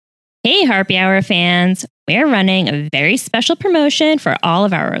Hey, Harpy Hour fans. We're running a very special promotion for all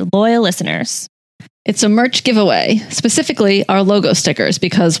of our loyal listeners. It's a merch giveaway, specifically our logo stickers,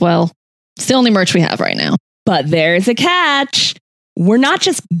 because, well, it's the only merch we have right now. But there's a catch. We're not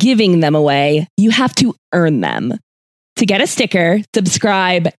just giving them away. You have to earn them. To get a sticker,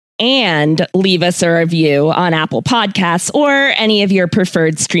 subscribe, and leave us a review on Apple Podcasts or any of your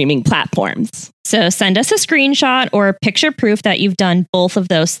preferred streaming platforms. So send us a screenshot or picture proof that you've done both of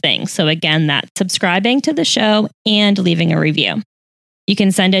those things. So again, that's subscribing to the show and leaving a review. You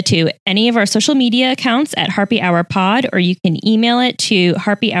can send it to any of our social media accounts at Harpy Hour Pod, or you can email it to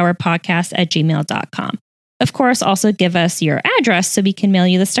harpyhourpodcast@gmail.com. Of course, also give us your address so we can mail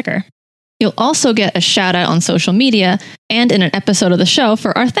you the sticker. You'll also get a shout out on social media and in an episode of the show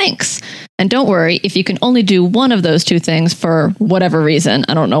for our thanks. And don't worry, if you can only do one of those two things for whatever reason,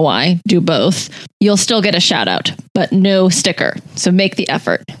 I don't know why, do both, you'll still get a shout out, but no sticker. So make the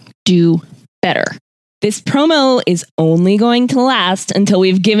effort. Do better. This promo is only going to last until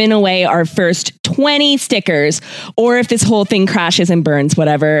we've given away our first 20 stickers, or if this whole thing crashes and burns,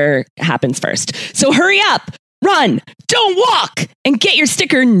 whatever happens first. So hurry up, run, don't walk, and get your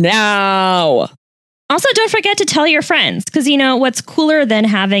sticker now. Also, don't forget to tell your friends, because you know what's cooler than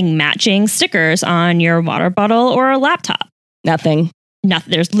having matching stickers on your water bottle or a laptop? Nothing.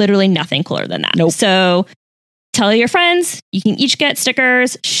 There's literally nothing cooler than that. Nope. So tell your friends, you can each get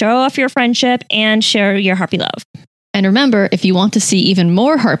stickers, show off your friendship, and share your Harpy love. And remember, if you want to see even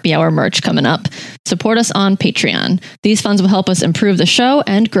more Harpy Hour merch coming up, support us on Patreon. These funds will help us improve the show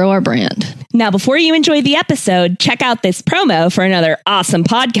and grow our brand. Now, before you enjoy the episode, check out this promo for another awesome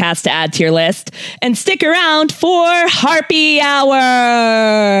podcast to add to your list, and stick around for Harpy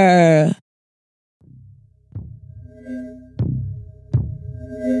Hour.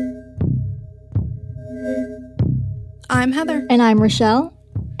 I'm Heather. And I'm Rochelle.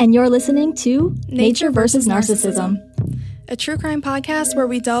 And you're listening to Nature vs. Narcissism, a true crime podcast where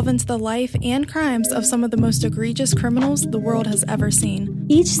we delve into the life and crimes of some of the most egregious criminals the world has ever seen.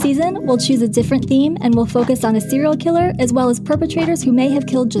 Each season, we'll choose a different theme and we'll focus on a serial killer as well as perpetrators who may have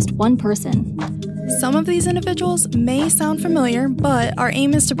killed just one person. Some of these individuals may sound familiar, but our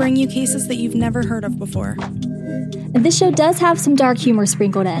aim is to bring you cases that you've never heard of before. And this show does have some dark humor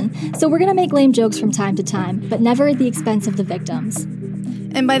sprinkled in, so we're going to make lame jokes from time to time, but never at the expense of the victims.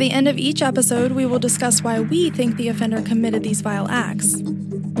 And by the end of each episode, we will discuss why we think the offender committed these vile acts.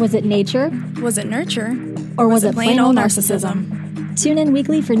 Was it nature? Was it nurture? Or was it plain old narcissism? Tune in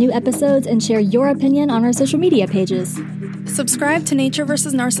weekly for new episodes and share your opinion on our social media pages. Subscribe to Nature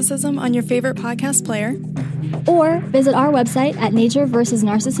vs. Narcissism on your favorite podcast player. Or visit our website at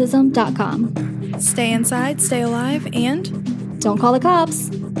natureversusnarcissism.com. Stay inside, stay alive, and don't call the cops.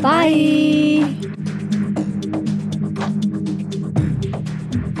 Bye.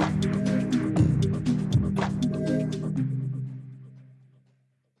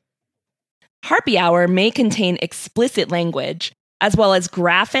 Harpy Hour may contain explicit language, as well as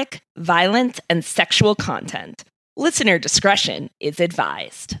graphic, violent, and sexual content. Listener discretion is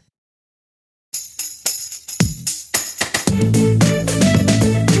advised.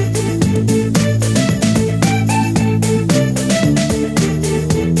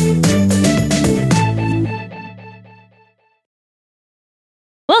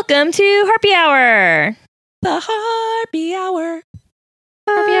 Welcome to Harpy Hour. The Harpy Hour.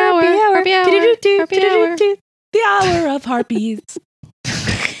 Harpy Hour. Harpy Hour. Harpy Hour. The hour of harpies.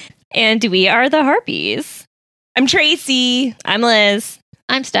 And we are the Harpies. I'm Tracy. I'm Liz.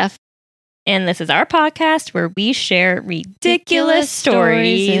 I'm Steph. And this is our podcast where we share ridiculous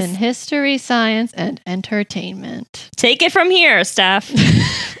stories in history, science, and entertainment. Take it from here, Steph.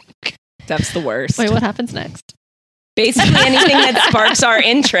 That's the worst. Wait, what happens next? Basically anything that sparks our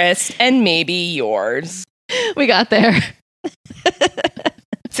interest and maybe yours. We got there.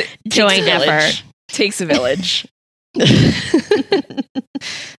 Joint effort. Takes a village. A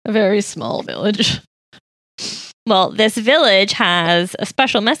very small village. Well, this village has a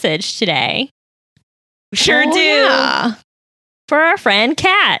special message today. Sure do. Yeah. For our friend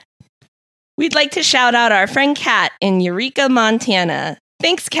Kat. We'd like to shout out our friend Kat in Eureka, Montana.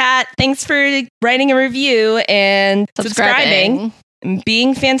 Thanks, Kat. Thanks for writing a review and subscribing and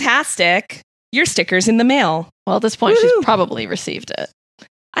being fantastic. Your sticker's in the mail. Well, at this point, Woo-hoo. She's probably received it.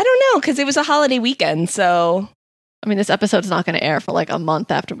 I don't know, because it was a holiday weekend, so... I mean, this episode's not going to air for like a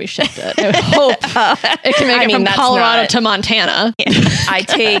month after we shipped it. I hope it can make it from Colorado to Montana. I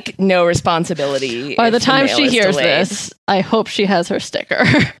take no responsibility. By the time she hears delayed. this, I hope she has her sticker.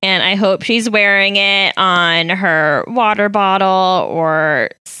 And I hope she's wearing it on her water bottle or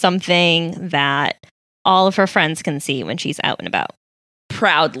something that all of her friends can see when she's out and about.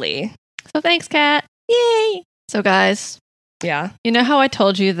 proudly. So thanks, Kat. Yay. So guys, Yeah. you know how I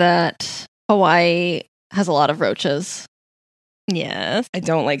told you that Hawaii has a lot of roaches? Yes. I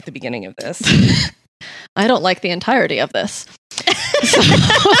don't like the beginning of this. I don't like the entirety of this.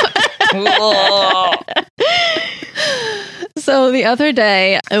 So the other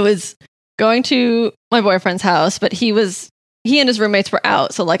day I was going to my boyfriend's house, but he and his roommates were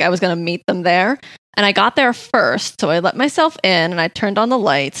out. So like I was going to meet them there, and I got there first. So I let myself in and I turned on the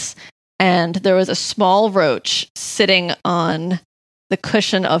lights, and there was a small roach sitting on the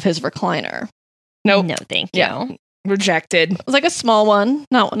cushion of his recliner. Nope. No, thank you. Yeah. Rejected. It was like a small one,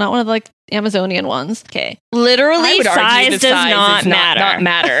 not one of the like Amazonian ones. Okay. I Literally, would argue size the does size not is not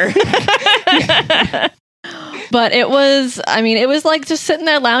matter. But it was like just sitting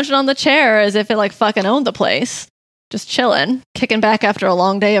there lounging on the chair as if it like fucking owned the place. Just chilling, kicking back after a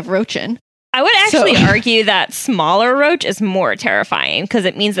long day of roaching. I would actually So- argue that smaller roach is more terrifying because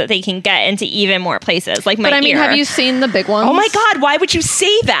it means that they can get into even more places. Like my But I mean, ear. have you seen the big ones? Oh my God, why would you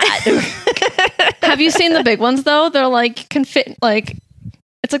say that? Have you seen the big ones though? They're like can fit like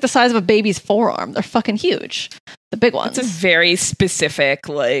it's like the size of a baby's forearm. They're fucking huge. The big ones. It's a very specific,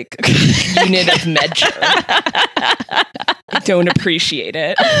 like, unit of measure. I don't appreciate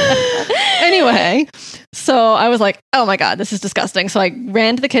it. Anyway, so I was like, oh my God, this is disgusting. So I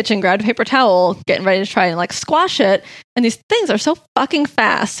ran to the kitchen, grabbed a paper towel, getting ready to try and like squash it. And these things are so fucking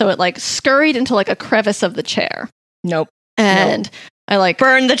fast. So it like scurried into like a crevice of the chair. Nope. And I like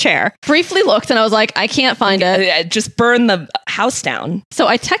burn the chair? briefly looked and I was like, I can't find it. Just burn the house down. So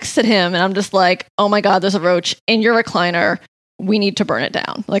I texted him and I'm just like, oh my God, there's a roach in your recliner. We need to burn it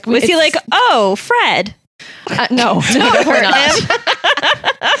down. Like, Was he like, oh, Fred? no, definitely not.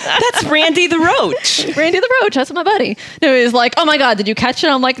 That's Randy the Roach. Randy the Roach, that's my buddy. No, he's like, oh my God, did you catch it?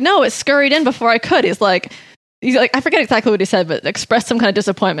 I'm like, no, it scurried in before I could. He's like, I forget exactly what he said, but expressed some kind of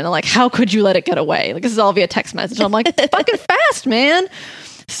disappointment. I'm like, how could you let it get away? Like, this is all via text message. I'm like, fucking fast, man.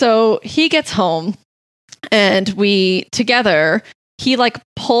 So he gets home and we together, he like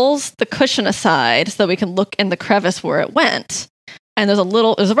pulls the cushion aside so that we can look in the crevice where it went. And there's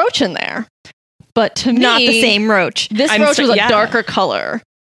a roach in there. But to me, Not the same roach. this I'm roach so- was a yeah. darker color.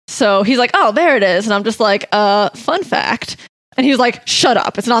 So he's like, oh, there it is. And I'm just like, fun fact. And he was like, shut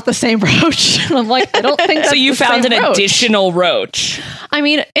up. It's not the same roach. And I'm like, I don't think that's So you the found same an roach. additional roach. I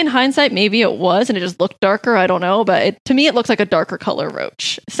mean, in hindsight, maybe it was, and it just looked darker. I don't know. But to me, it looks like a darker color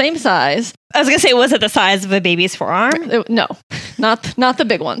roach. Same size. I was going to say, was it the size of a baby's forearm? No, not the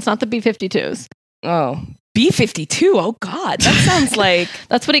big ones, not the B-52s. Oh. B-52? Oh, God. That sounds like...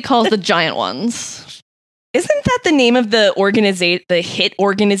 That's what he calls the giant ones. Isn't that the name of the hit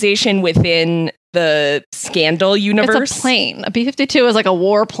organization within the Scandal universe? It's a plane. A B-52 is like a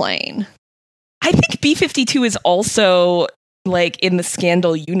war plane. I think B-52 is also like in the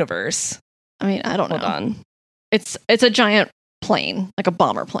Scandal universe. I mean, I don't know. Hold on. It's a giant plane, like a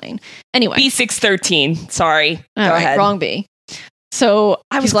bomber plane. Anyway. B613. Sorry. All Go right, ahead. wrong B. So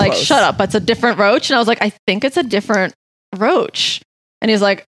I was was like, close. shut up. It's a different roach. And I was like, I think it's a different roach. And he's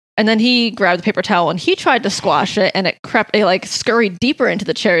like, and then he grabbed the paper towel and he tried to squash it and it like scurried deeper into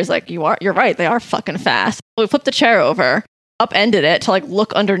the chair. He's like, you're right. They are fucking fast. We flipped the chair over, upended it to like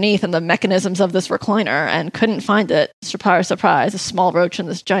look underneath in the mechanisms of this recliner and couldn't find it. Surprise, surprise. A small roach in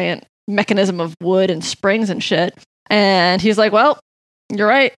this giant mechanism of wood and springs and shit. And he's like, well, you're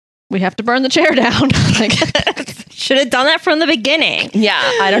right. We have to burn the chair down. Like, Should have done that from the beginning. Yeah,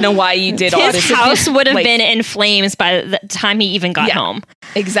 I don't know why you did all His this. house would have Like, been in flames by the time he even got Yeah. home.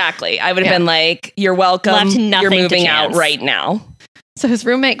 Exactly. I would have Yeah. been like, you're welcome. Left nothing You're to moving out chance. right now. so his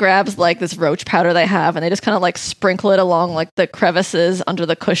roommate grabs like this roach powder they have and they just kind of like sprinkle it along like the crevices under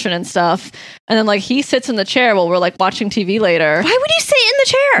the cushion and stuff. And then like he sits in the chair while we're like watching TV later. Why would you sit in the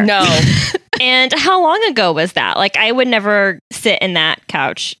chair? No. And how long ago was that? Like, I would never sit in that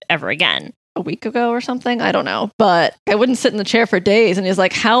couch ever again. A week ago or something. I don't know. But I wouldn't sit in the chair for days. And he's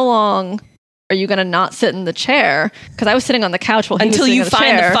like, how long are you going to not sit in the chair? Because I was sitting on the couch while he was Until sitting you in the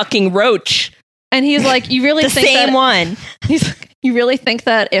find chair. the fucking roach. And he's like, you really The think same that, one. He's like, you really think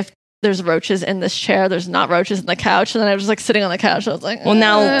that if there's roaches in this chair, there's not roaches in the couch? And then I was just like sitting on the couch. I was like, Well,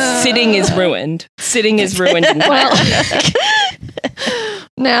 now sitting is ruined. Sitting is ruined. Well, entirely.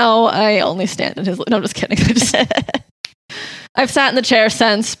 now I only stand in his. No, I'm just kidding. I've sat in the chair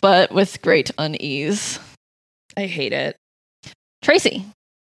since, but with great unease. I hate it. Tracy,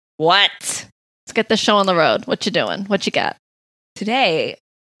 What? let's get this show on the road. What you doing? What you got? Today,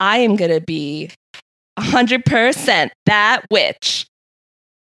 I am going to be 100% that witch.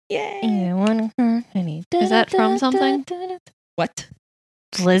 Yay. Is that from something? What?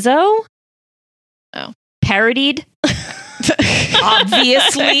 Lizzo? Oh. Parodied?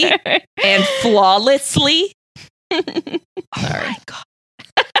 obviously and flawlessly. Oh my God.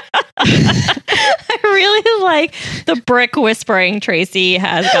 I really like the brick whispering Tracy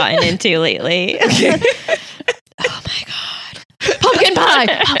has gotten into lately. Oh my God. Pumpkin pie.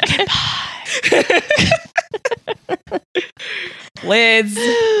 Pumpkin pie. Liz,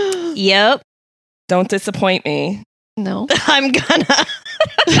 Yep. don't disappoint me. No. I'm gonna.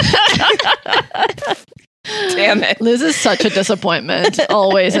 Damn it. Liz is such a disappointment,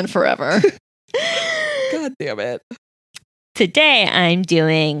 always and forever. God damn it. Today I'm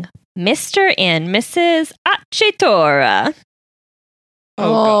doing Mr. and Mrs. Acetora.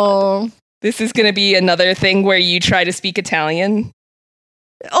 Oh, God. This is going to be another thing where you try to speak Italian?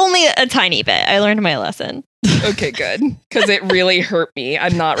 Only a tiny bit. I learned my lesson. Okay, good. Because it really hurt me.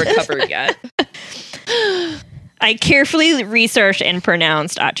 I'm not recovered yet. I carefully researched and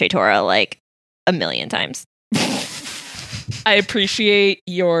pronounced Acetora like a million times. I appreciate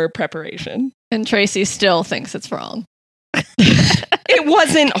your preparation. And Tracy still thinks it's wrong. It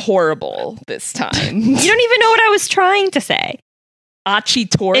wasn't horrible this time. You don't even know what I was trying to say.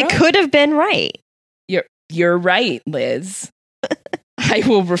 Acetora? It could have been right. You're right, Liz. I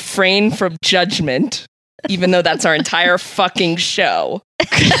will refrain from judgment, even though that's our entire fucking show.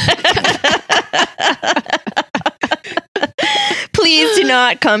 Please do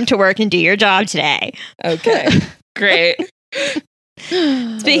not come to work and do your job today. Okay, great.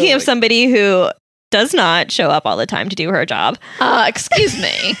 Speaking of somebody who does not show up all the time to do her job. Excuse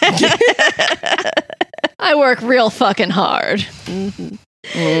me. I work real fucking hard. Mm-hmm.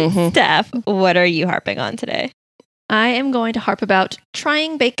 Mm-hmm. Steph, what are you harping on today? I am going to harp about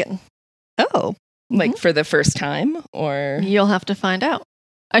trying bacon. Oh. Like for the first time, or? You'll have to find out.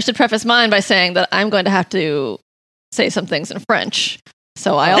 I should preface mine by saying that I'm going to have to say some things in French.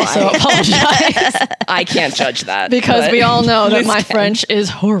 So I also apologize. I can't judge that. Because we all know that my can. French is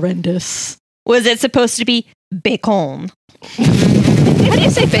horrendous. Was it supposed to be bacon? How do you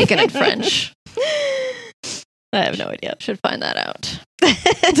say bacon in French? I have no idea. Should find that out.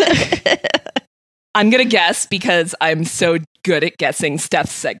 I'm going to guess because I'm so good at guessing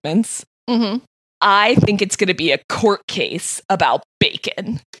Steph's segments. Mm-hmm. I think it's going to be a court case about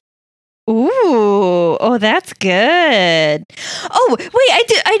bacon. Ooh, oh, that's good. Oh, wait,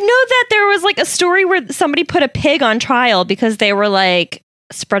 I know that there was like a story where somebody put a pig on trial because they were like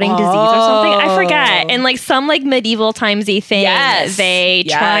spreading disease or something. I forget. And like some like medieval timesy thing, they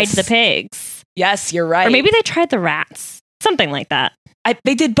tried the pigs. Yes, you're right. Or maybe they tried the rats. Something like that.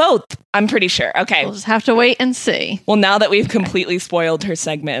 They did both. I'm pretty sure. Okay. We'll just have to wait and see. Well, now that we've completely spoiled her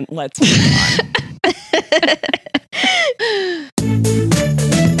segment, let's move on.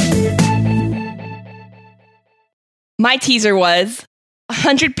 My teaser was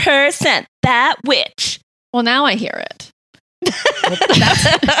 100% that witch. Well, now I hear it.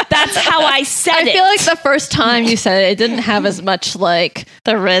 That's how I said it. I feel like the first time you said it didn't have as much like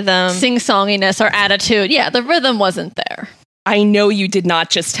the rhythm, sing-songiness or attitude. Yeah, the rhythm wasn't there. I know you did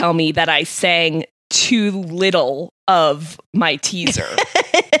not just tell me that I sang too little of my teaser.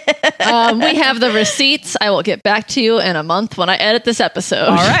 We have the receipts. I will get back to you in a month when I edit this episode.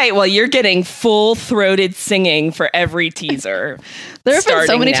 All right. Well, you're getting full-throated singing for every teaser. There have been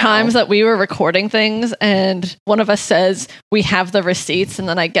so many times that we were recording things and one of us says, we have the receipts, and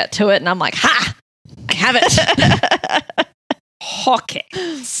then I get to it and I'm like, ha! I have it. Okay.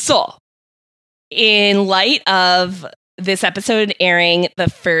 So, in light of this episode airing the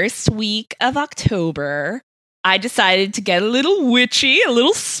first week of October, I decided to get a little witchy, a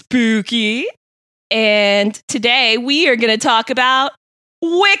little spooky. And today we are going to talk about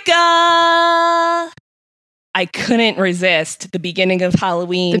Wicca. I couldn't resist the beginning of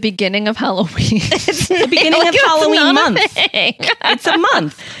Halloween. The beginning of Halloween. The beginning of Halloween month. It's a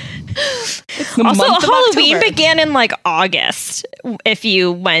month. It's the also, month of Halloween October. began in like August if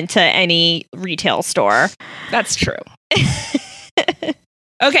you went to any retail store. That's true.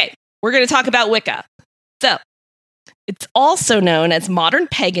 Okay, we're going to talk about Wicca. So, it's also known as modern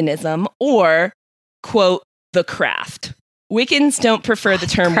paganism or, quote, the craft. Wiccans don't prefer the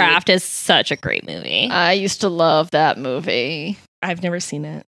term Craft is such a great movie. I used to love that movie. I've never seen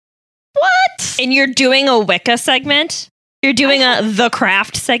it. What? And you're doing a Wicca segment? You're doing the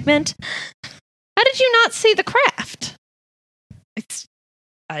Craft segment? How did you not see The Craft?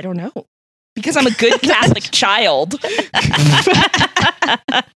 I don't know. Because I'm a good Catholic child.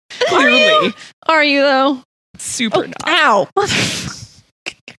 Clearly. Are you though? Super not. Ow.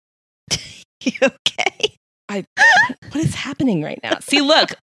 You okay? What is happening right now? See,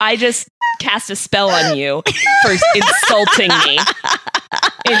 look, I just cast a spell on you for insulting me.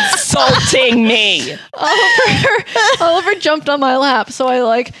 Insulting me. Oliver jumped on my lap, so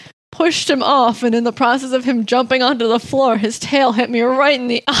I pushed him off, and in the process of him jumping onto the floor, his tail hit me right in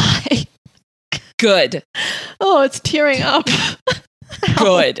the eye. Good. Oh, it's tearing up.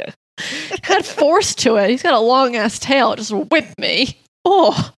 Good. Had force to it. He's got a long ass tail. It just whipped me.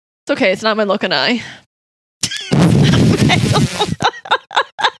 Oh, it's okay. It's not my looking eye.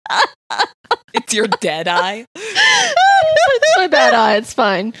 It's your dead eye. It's my bad eye. It's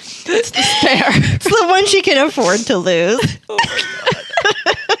fine. It's the spare. It's the one she can afford to lose. Oh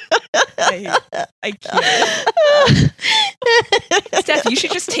my God. I can't. Steph, you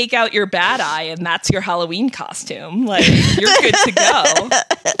should just take out your bad eye and that's your Halloween costume. Like, you're good to go.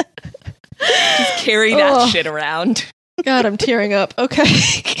 Just carry that shit around. God, I'm tearing up. Okay.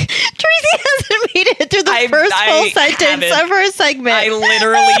 Tracy hasn't made it through the first full sentence of her segment. I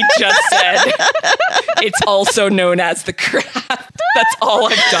literally just said it's also known as the craft. That's all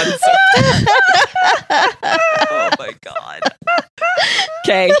I've done so far. Oh my God.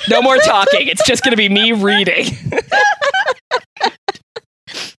 Okay, no more talking. It's just going to be me reading.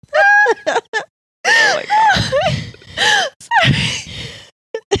 Oh my God. Sorry.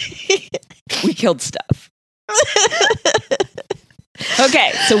 We killed stuff.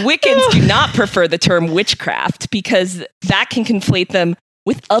 Okay, so Wiccans do not prefer the term witchcraft because that can conflate them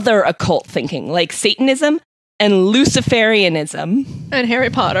with other occult thinking, like Satanism and Luciferianism. And Harry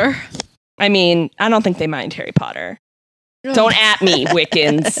Potter. I mean, I don't think they mind Harry Potter. Don't at me,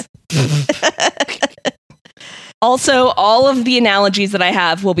 Wiccans. Also, all of the analogies that I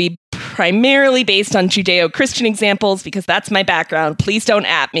have will be primarily based on Judeo-Christian examples because that's my background. Please don't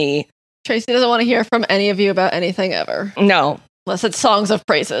at me. Tracy doesn't want to hear from any of you about anything ever. No. Unless it's songs of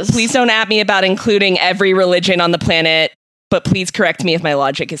praises. Please don't at me about including every religion on the planet, but please correct me if my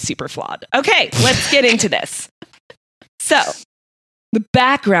logic is super flawed. Okay, let's get into this. So, the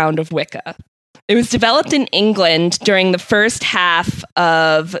background of Wicca. It was developed in England during the first half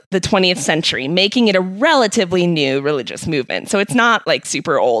of the 20th century, making it a relatively new religious movement. So it's not like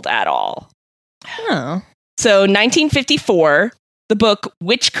super old at all. Oh. So 1954, the book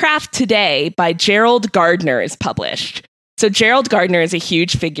Witchcraft Today by Gerald Gardner is published. So Gerald Gardner is a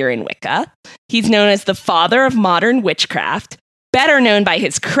huge figure in Wicca. He's known as the father of modern witchcraft, better known by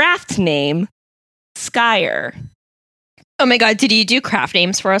his craft name, Skyer. Oh my God, did you do craft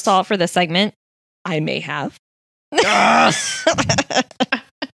names for us all for this segment? I may have. Yes.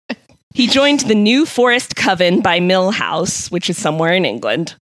 He joined the New Forest Coven by Mill House, which is somewhere in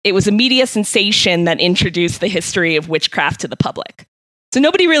England. It was a media sensation that introduced the history of witchcraft to the public. So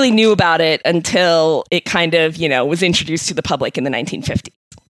nobody really knew about it until it kind of, was introduced to the public in the 1950s.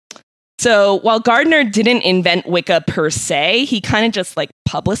 So while Gardner didn't invent Wicca per se, he kind of just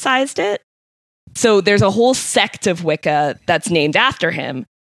publicized it. So there's a whole sect of Wicca that's named after him,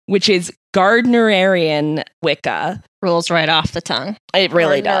 which is Gardnerian Wicca. Rolls right off the tongue. It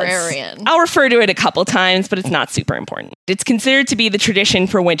really does. Gardnerian. I'll refer to it a couple times, but it's not super important. It's considered to be the tradition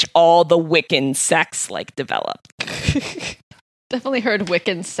for which all the Wiccan sects developed. Definitely heard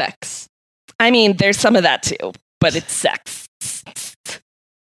Wiccan sex. I mean, there's some of that too, but it's sex.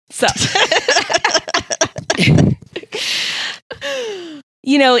 So,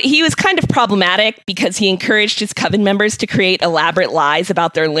 he was kind of problematic because he encouraged his coven members to create elaborate lies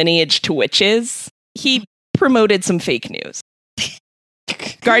about their lineage to witches. He promoted some fake news.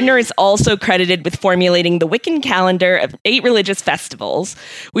 Gardner is also credited with formulating the Wiccan calendar of 8 religious festivals,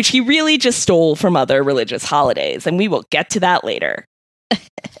 which he really just stole from other religious holidays, and we will get to that later.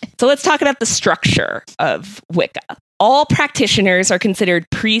 So let's talk about the structure of Wicca. All practitioners are considered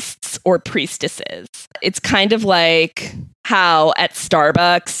priests or priestesses. It's kind of like how at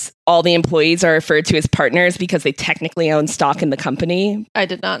Starbucks, all the employees are referred to as partners because they technically own stock in the company. I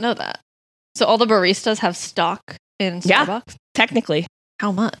did not know that. So all the baristas have stock in Starbucks? Yeah, technically.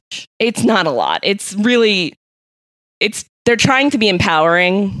 How much? It's not a lot. They're trying to be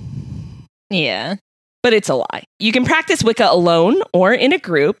empowering. Yeah. But it's a lie. You can practice Wicca alone or in a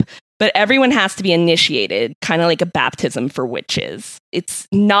group, but everyone has to be initiated, kind of like a baptism for witches. It's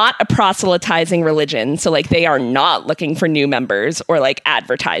not a proselytizing religion, so they are not looking for new members or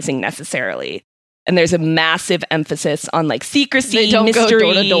advertising necessarily. And there's a massive emphasis on secrecy, they don't mystery. Go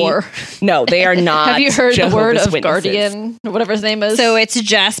door to door. No, they are not. Have you heard Jehovah's the word of Witnesses. guardian, whatever his name is? So it's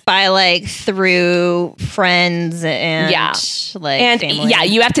just by through friends and family. Yeah,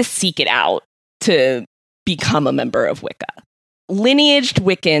 you have to seek it out to become a member of Wicca. Lineaged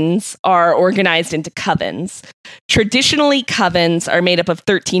Wiccans are organized into covens. Traditionally, covens are made up of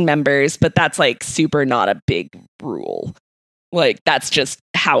 13 members, but that's super not a big rule. That's just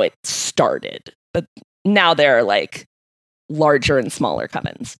how it started. But now there are larger and smaller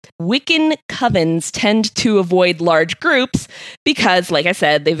covens. Wiccan covens tend to avoid large groups because, like I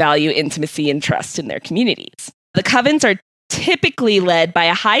said, they value intimacy and trust in their communities. The covens are typically led by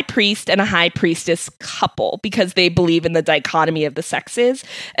a high priest and a high priestess couple because they believe in the dichotomy of the sexes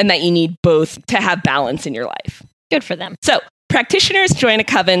and that you need both to have balance in your life. Good for them. So practitioners join a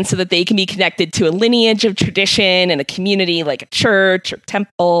coven so that they can be connected to a lineage of tradition and a community like a church or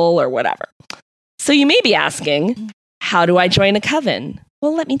temple or whatever. So you may be asking, how do I join a coven?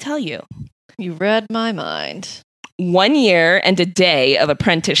 Well, let me tell you. You read my mind. 1 year and a day of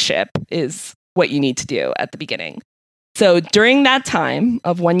apprenticeship is what you need to do at the beginning. So during that time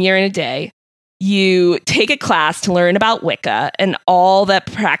of 1 year and a day, you take a class to learn about Wicca and all that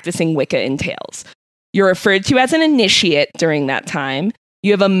practicing Wicca entails. You're referred to as an initiate during that time.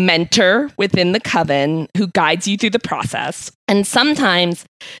 You have a mentor within the coven who guides you through the process. And sometimes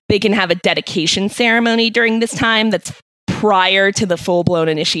they can have a dedication ceremony during this time that's prior to the full-blown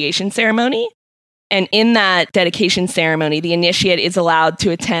initiation ceremony. And in that dedication ceremony, the initiate is allowed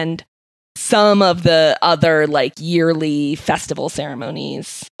to attend some of the other like yearly festival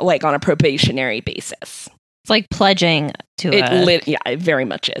ceremonies, like on a probationary basis. It's like pledging to it very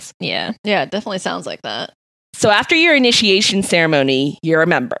much is. Yeah. Yeah, it definitely sounds like that. So after your initiation ceremony, you're a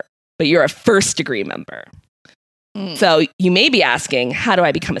member, but you're a first degree member. So you may be asking, how do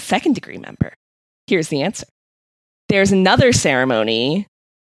I become a second degree member? Here's the answer. There's another ceremony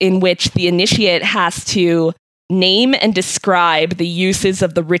in which the initiate has to name and describe the uses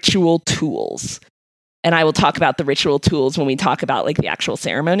of the ritual tools. And I will talk about the ritual tools when we talk about like the actual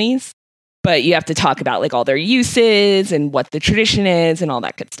ceremonies. But you have to talk about like all their uses and what the tradition is and all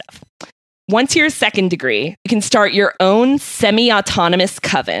that good stuff. Once you're a second degree, you can start your own semi-autonomous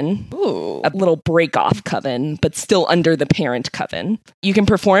coven. Ooh. A little break-off coven, but still under the parent coven. You can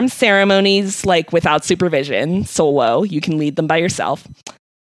perform ceremonies like without supervision, solo. You can lead them by yourself.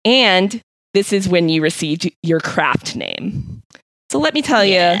 And this is when you receive your craft name. So let me tell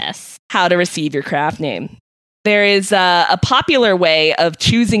you how to receive your craft name. There is a popular way of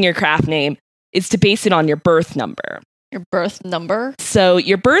choosing your craft name is to base it on your birth number. Your birth number? So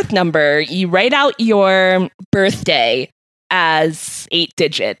your birth number, you write out your birthday as 8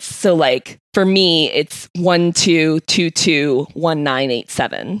 digits. So like for me, it's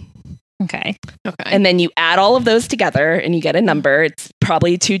 12221987. Okay. And then you add all of those together and you get a number. It's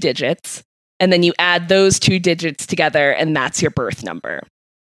probably 2 digits. And then you add those 2 digits together and that's your birth number.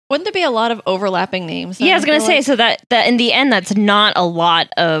 Wouldn't there be a lot of overlapping names? Yeah, I was going to say, so that in the end, that's not a lot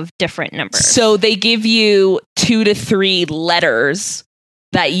of different numbers. So they give you 2 to 3 letters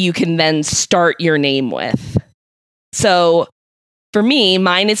that you can then start your name with. So for me,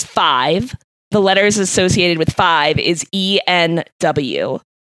 mine is 5. The letters associated with 5 is ENW.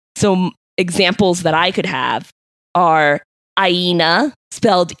 So examples that I could have are Aina,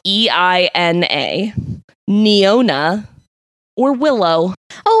 spelled EINA, Neona, or Willow.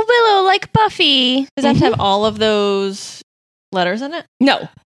 Oh, Willow, like Buffy. Does that have to have all of those letters in it?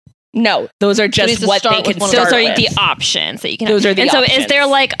 No, those are just what they can start Those are with. the options that you can Those are the And options. so is there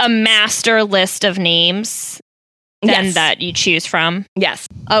like a master list of names then that you choose from? Yes.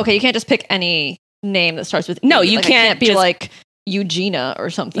 Okay, you can't just pick any name that starts with E. No, you like, can't it can't be just- like Eugenia or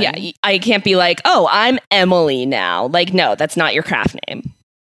something. Yeah, I can't be like, oh, I'm Emily now. Like, no, that's not your craft name.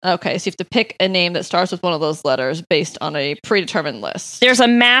 Okay, so you have to pick a name that starts with one of those letters based on a predetermined list. There's a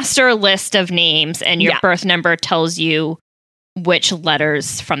master list of names, and your Yeah. birth number tells you which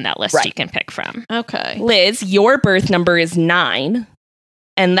letters from that list you can pick from. Okay. Liz, your birth number is 9,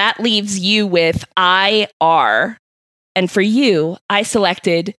 and that leaves you with IR. And for you, I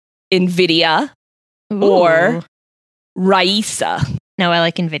selected NVIDIA or Raisa. No, I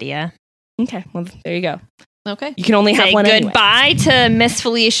like NVIDIA. Okay, well, there you go. Okay. You can only have Say one anyway. goodbye to Miss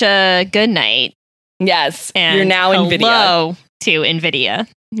Felicia Goodnight. Yes, And you're now NVIDIA. hello to NVIDIA.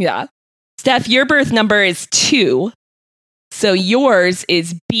 Yeah. Steph, your birth number is 2. So yours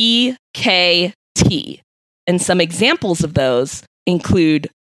is BKT. And some examples of those include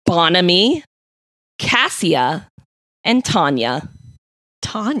Bonamy, Cassia, and Tanya.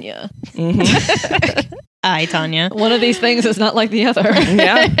 Tanya. Mhm. Hi, Tanya. One of these things is not like the other.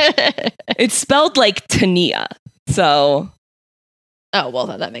 Yeah. It's spelled like Tania. So, Oh, well,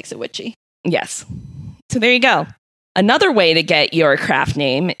 that makes it witchy. yes. So there you go. Another way to get your craft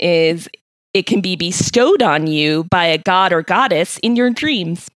name is it can be bestowed on you by a god or goddess in your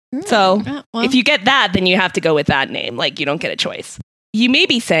dreams. So Well, if you get that, then you have to go with that name. Like, you don't get a choice. You may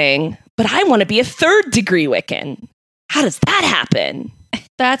be saying, but I want to be a 3rd degree Wiccan. How does that happen?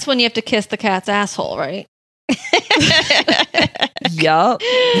 that's when you have to kiss the cat's asshole, right? Yup.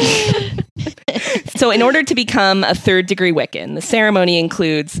 So in order to become a third-degree Wiccan, the ceremony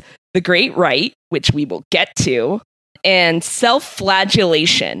includes the Great Rite, which we will get to, and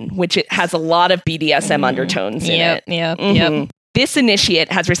self-flagellation, which it has a lot of BDSM undertones in it. Yep. This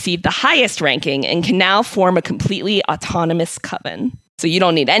initiate has received the highest ranking and can now form a completely autonomous coven. So you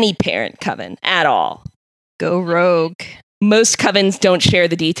don't need any parent coven at all. Go rogue. Most covens don't share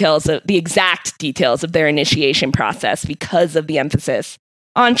the exact details of their initiation process because of the emphasis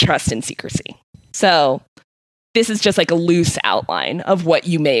on trust and secrecy. So this is just like a loose outline of what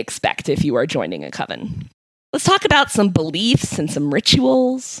you may expect if you are joining a coven. Let's talk about some beliefs and some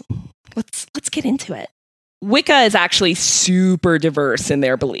rituals. Let's get into it. Wicca is actually super diverse in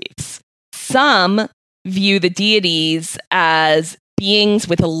their beliefs. Some view the deities as beings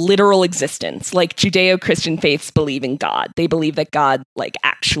with a literal existence, like Judeo-Christian faiths believe in God. They believe that God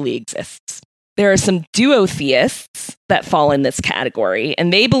actually exists. There are some duotheists that fall in this category,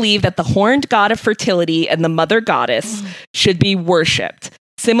 and they believe that the horned god of fertility and the mother goddess should be worshipped,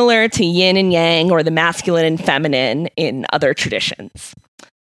 similar to yin and yang or the masculine and feminine in other traditions.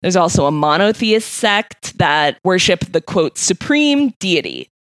 There's also a monotheist sect that worship the, quote, supreme deity,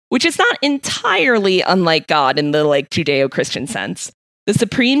 which is not entirely unlike God in the Judeo-Christian sense. The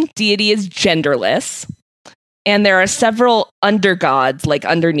supreme deity is genderless, and there are several undergods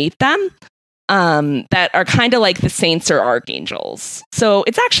underneath them that are kind of like the saints or archangels. So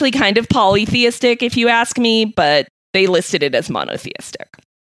it's actually kind of polytheistic if you ask me, but they listed it as monotheistic.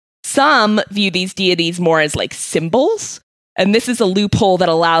 Some view these deities more as symbols. And this is a loophole that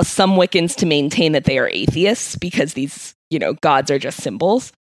allows some Wiccans to maintain that they are atheists because these, gods are just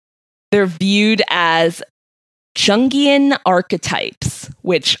symbols. They're viewed as Jungian archetypes,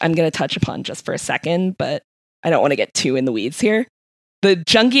 which I'm going to touch upon just for a second, but I don't want to get too in the weeds here. The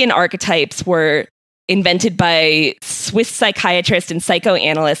Jungian archetypes were invented by Swiss psychiatrist and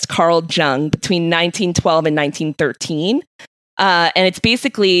psychoanalyst Carl Jung between 1912 and 1913. And it's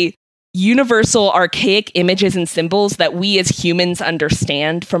basically universal archaic images and symbols that we as humans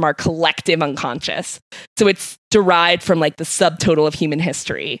understand from our collective unconscious. So it's derived from the subtotal of human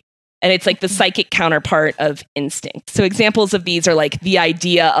history. And it's the psychic counterpart of instinct. So examples of these are the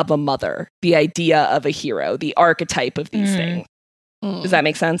idea of a mother, the idea of a hero, the archetype of these things. Does that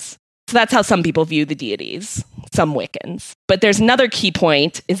make sense? So that's how some people view the deities, some Wiccans. But there's another key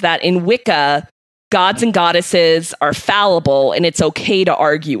point is that in Wicca, gods and goddesses are fallible and it's okay to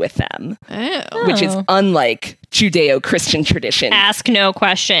argue with them, which is unlike Judeo-Christian tradition. Ask no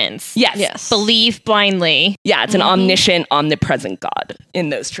questions. Yes. Believe blindly. Yeah, it's an omniscient, omnipresent God in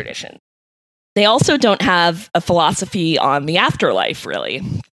those traditions. They also don't have a philosophy on the afterlife, really.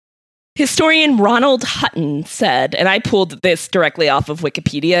 Historian Ronald Hutton said, and I pulled this directly off of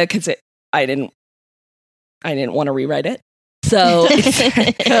Wikipedia because I didn't want to rewrite it. So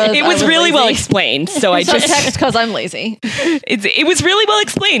it was really well explained. So I just text because I'm lazy. It was really well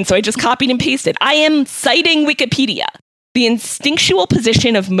explained. So I just copied and pasted. I am citing Wikipedia. The instinctual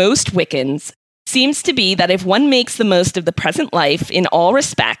position of most Wiccans seems to be that if one makes the most of the present life in all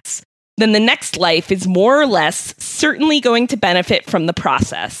respects, then the next life is more or less certainly going to benefit from the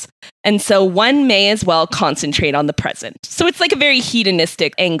process. And so one may as well concentrate on the present. So it's a very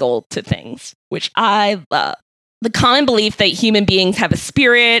hedonistic angle to things, which I love. The common belief that human beings have a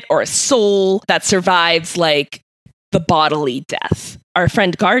spirit or a soul that survives the bodily death. Our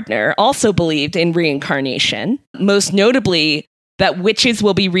friend Gardner also believed in reincarnation, most notably that witches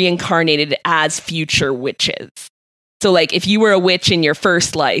will be reincarnated as future witches. So if you were a witch in your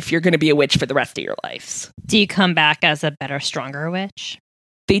first life, you're going to be a witch for the rest of your lives. Do you come back as a better, stronger witch?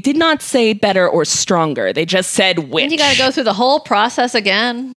 They did not say better or stronger. They just said witch. And you got to go through the whole process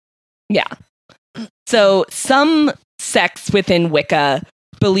again. Yeah. So some sects within Wicca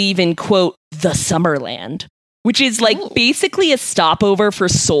believe in, quote, the Summerland, which is basically a stopover for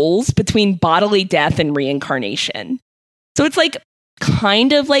souls between bodily death and reincarnation. So it's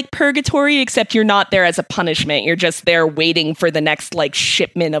kind of like purgatory, except you're not there as a punishment. You're just there waiting for the next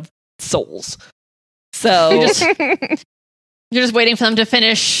shipment of souls. So you're just waiting for them to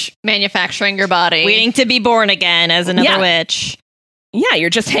finish manufacturing your body. Waiting to be born again as another witch. Yeah, you're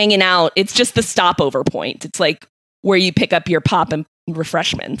just hanging out. It's just the stopover point. It's where you pick up your pop and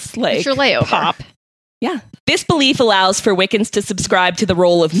refreshments. It's your layover. Pop. Yeah. This belief allows for Wiccans to subscribe to the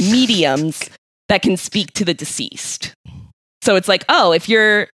role of mediums that can speak to the deceased. So it's if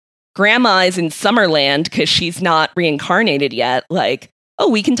your grandma is in Summerland because she's not reincarnated yet,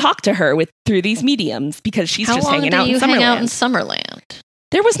 we can talk to her through these mediums because she's just hanging out in Summerland. How long do you hang out in Summerland?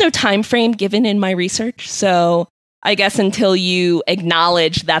 There was no time frame given in my research, so I guess until you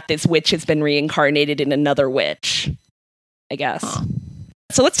acknowledge that this witch has been reincarnated in another witch, I guess. Huh.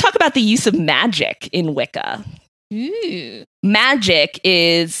 So let's talk about the use of magic in Wicca. Ooh. Magic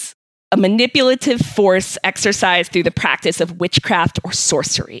is a manipulative force exercised through the practice of witchcraft or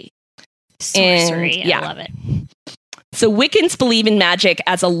sorcery. Sorcery, And, I love it. So Wiccans believe in magic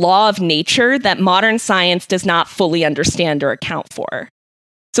as a law of nature that modern science does not fully understand or account for.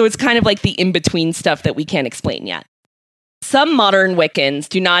 So it's kind of like the in-between stuff that we can't explain yet. Some modern Wiccans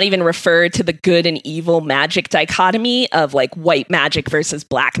do not even refer to the good and evil magic dichotomy of like white magic versus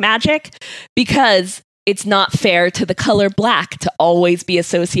black magic because it's not fair to the color black to always be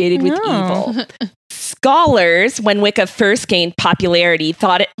associated with evil. Scholars, when Wicca first gained popularity,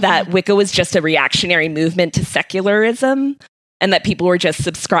 thought that Wicca was just a reactionary movement to secularism and that people were just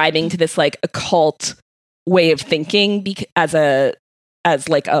subscribing to this like occult way of thinking as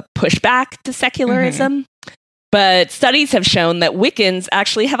like a pushback to secularism. But studies have shown that Wiccans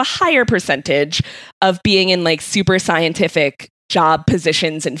actually have a higher percentage of being in like super scientific job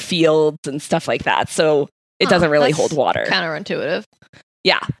positions and fields and stuff like that. So it doesn't really hold water. Counterintuitive.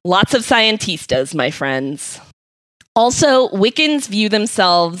 Yeah, lots of scientistas, my friends. Also, Wiccans view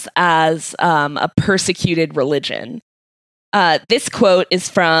themselves as a persecuted religion. This quote is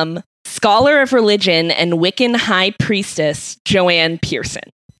from scholar of religion and Wiccan high priestess Joanne Pearson.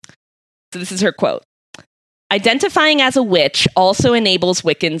 So this is her quote. Identifying as a witch also enables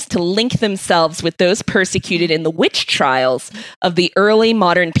Wiccans to link themselves with those persecuted in the witch trials of the early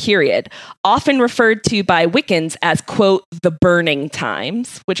modern period, often referred to by Wiccans as, quote, the burning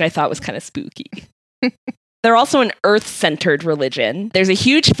times, which I thought was kind of spooky. They're also an earth-centered religion. There's a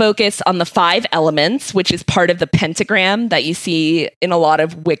huge focus on the 5 elements, which is part of the pentagram that you see in a lot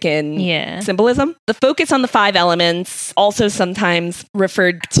of Wiccan symbolism. The focus on the 5 elements, also sometimes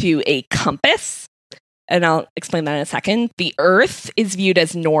referred to a compass, and I'll explain that in a second. The earth is viewed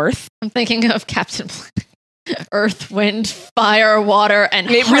as north. I'm thinking of Captain Planet. Earth, wind, fire, water, and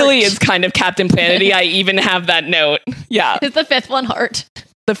it heart. really is kind of Captain Planet-y. I even have that note. Yeah. Is the 5th one heart?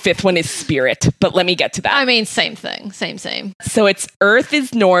 The 5th one is spirit, but let me get to that. I mean, same thing. Same. So it's earth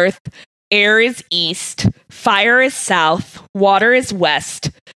is north, air is east, fire is south, water is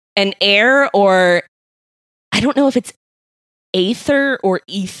west, and air, or I don't know if it's aether or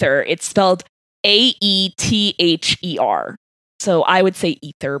ether. It's spelled Aether. So I would say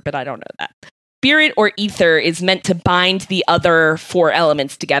ether, but I don't know that. Spirit or ether is meant to bind the other 4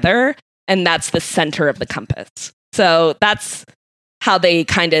 elements together, and that's the center of the compass. So that's how they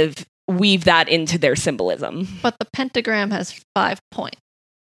kind of weave that into their symbolism. But the pentagram has 5 points.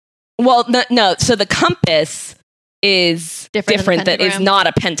 Well, no. So the compass is different. That is not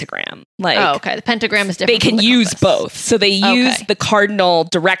a pentagram. Like, oh, okay. The pentagram is different. They can use both. So they use the cardinal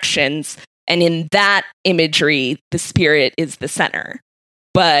directions. And in that imagery, the spirit is the center.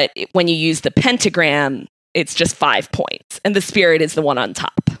 But when you use the pentagram, it's just 5 points. And the spirit is the one on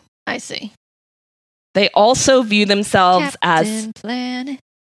top. I see. They also view themselves Captain Planet,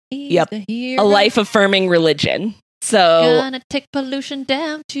 a life-affirming religion. So gonna take pollution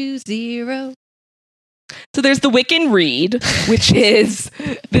down to 0. So there's the Wiccan Rede, which is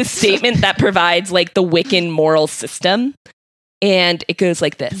the statement that provides like the Wiccan moral system. And it goes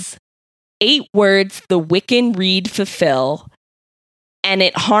like this. 8 words the Wiccan Rede fulfill, and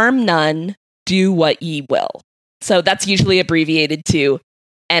it harm none, do what ye will. So that's usually abbreviated to,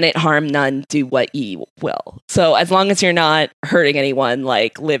 and it harm none, do what ye will. So as long as you're not hurting anyone,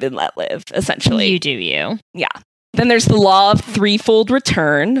 like live and let live, essentially. You do you. Yeah. Then there's the law of threefold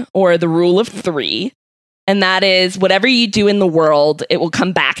return, or the rule of 3. And that is whatever you do in the world, it will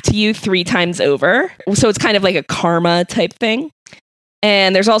come back to you 3 times over. So it's kind of like a karma type thing.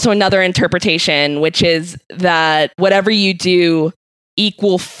 And there's also another interpretation, which is that whatever you do,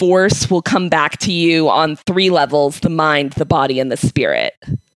 equal force will come back to you on 3 levels: the mind, the body, and the spirit.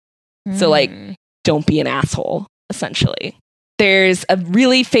 So like, don't be an asshole, essentially. There's a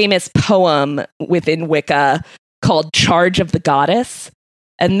really famous poem within Wicca called Charge of the Goddess.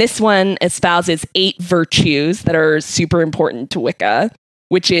 And this one espouses 8 virtues that are super important to Wicca,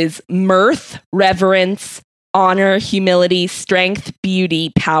 which is mirth, reverence, honor, humility, strength,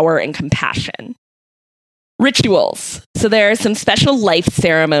 beauty, power, and compassion. Rituals. So there are some special life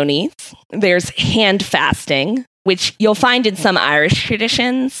ceremonies. There's hand fasting, which you'll find in some Irish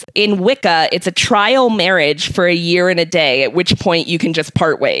traditions. In Wicca, it's a trial marriage for a year and a day, at which point you can just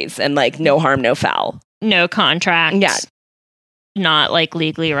part ways and like no harm, no foul. No contract. Yeah. Not like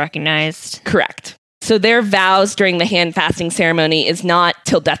legally recognized. Correct. So their vows during the hand fasting ceremony is not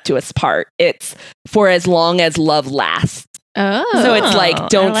till death do us part. It's for as long as love lasts. Oh. So it's like,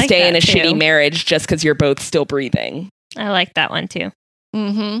 don't like stay in a that too. shitty marriage just because you're both still breathing. I like that one too.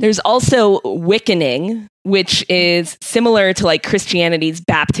 There's also Wiccaning, which is similar to like Christianity's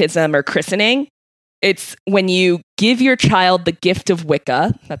baptism or christening. It's when you give your child the gift of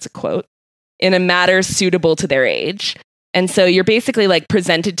Wicca, that's a quote, in a matter suitable to their age. And so you're basically like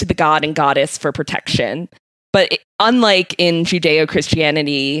presented to the god and goddess for protection. But unlike in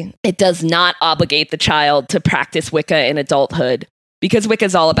Judeo-Christianity, it does not obligate the child to practice Wicca in adulthood, because Wicca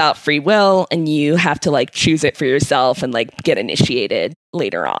is all about free will and you have to like choose it for yourself and like get initiated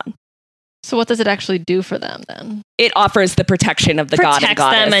later on. So what does it actually do for them then? It offers the protection of the god and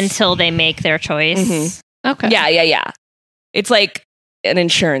goddess. Protects them until they make their choice. Mm-hmm. Okay. Yeah. It's like an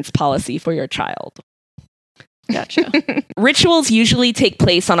insurance policy for your child. Gotcha. Rituals usually take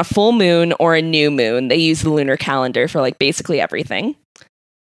place on a full moon or a new moon. They use the lunar calendar for like basically everything.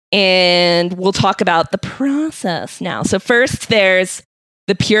 And we'll talk about the process now. So first, there's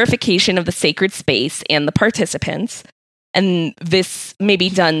the purification of the sacred space and the participants. And this may be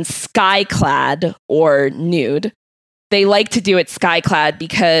done sky-clad or nude. They like to do it sky-clad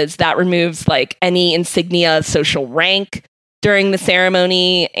because that removes like any insignia of social rank during the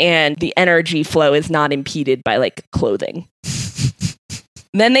ceremony, and the energy flow is not impeded by like clothing.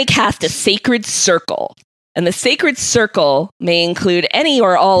 Then they cast a sacred circle. And the sacred circle may include any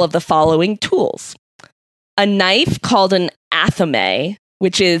or all of the following tools. A knife called an athame,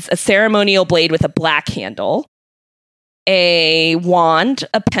 which is a ceremonial blade with a black handle. A wand,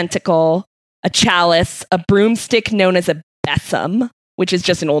 a pentacle, a chalice, a broomstick known as a besom, which is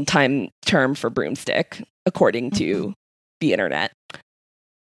just an old-time term for broomstick, according to the internet.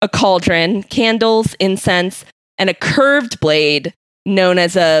 A cauldron, candles, incense, and a curved blade known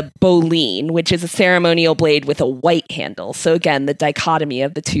as a boline, which is a ceremonial blade with a white handle. So again, the dichotomy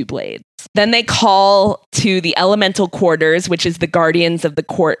of the two blades. Then they call to the elemental quarters, which is the guardians of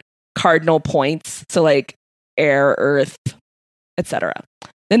the cardinal points. So like air, earth, etc.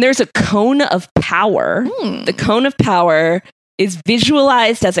 Then there's a cone of power. The cone of power is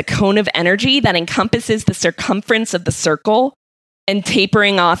visualized as a cone of energy that encompasses the circumference of the circle and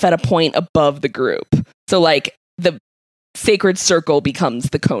tapering off at a point above the group. So like the sacred circle becomes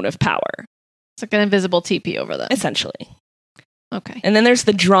the cone of power. It's like an invisible teepee over them. Essentially. Okay. And then there's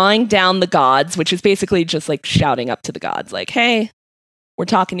the drawing down the gods, which is basically just like shouting up to the gods, like, hey, we're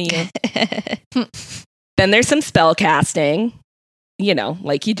talking to you. Then there's some spell casting,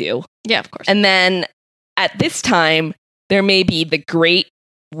 like you do. Yeah, of course. And then at this time, there may be the great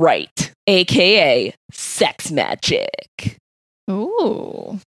rite, aka sex magic.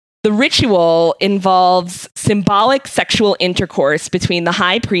 Ooh. The ritual involves symbolic sexual intercourse between the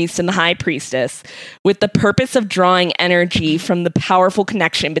high priest and the high priestess with the purpose of drawing energy from the powerful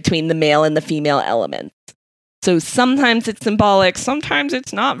connection between the male and the female elements. So sometimes it's symbolic, sometimes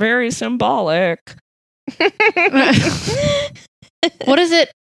it's not very symbolic. What is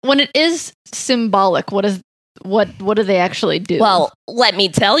it when it is symbolic? What do they actually do? Well, let me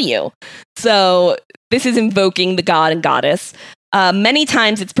tell you. So this is invoking the god and goddess. Many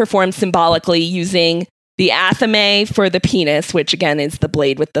times it's performed symbolically using the athame for the penis, which again is the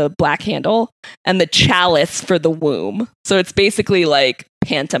blade with the black handle, and the chalice for the womb. So it's basically like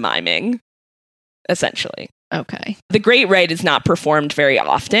pantomiming, essentially. Okay. The great rite is not performed very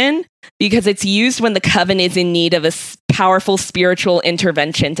often because it's used when the coven is in need of a powerful spiritual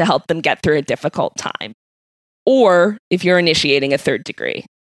intervention to help them get through a difficult time, or if you're initiating a third degree.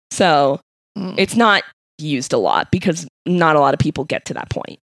 So it's not used a lot because not a lot of people get to that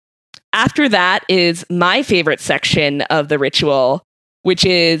point. After that is my favorite section of the ritual, which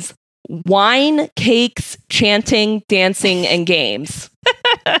is wine, cakes, chanting, dancing, and games.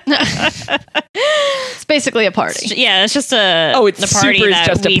 It's basically a party. Yeah, it's just a party that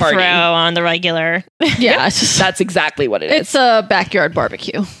just we a party. throw on the regular. Yeah, That's exactly what it is. It's a backyard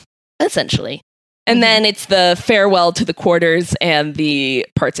barbecue. Essentially. And then it's the farewell to the quarters and the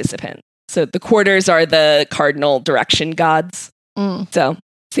participants. So the quarters are the cardinal direction gods. So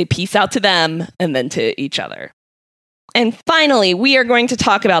say peace out to them and then to each other. And finally, we are going to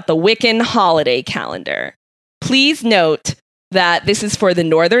talk about the Wiccan holiday calendar. Please note that this is for the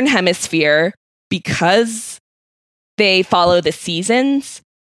Northern Hemisphere because they follow the seasons.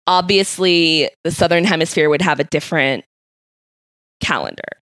 Obviously, the Southern Hemisphere would have a different calendar.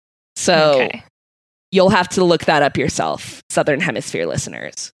 So you'll have to look that up yourself, Southern Hemisphere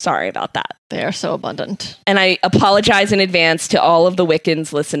listeners. Sorry about that. They are so abundant. And I apologize in advance to all of the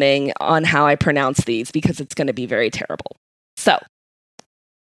Wiccans listening on how I pronounce these because it's going to be very terrible. So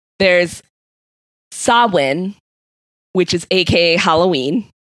there's Samhain, which is aka Halloween.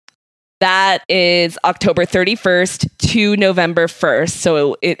 That is October 31st to November 1st.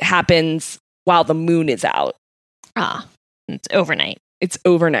 So it happens while the moon is out. It's overnight. It's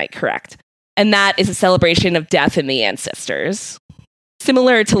overnight, correct. And that is a celebration of death and the ancestors.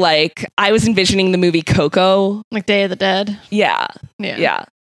 Similar to like, I was envisioning the movie Coco. Like Day of the Dead. Yeah.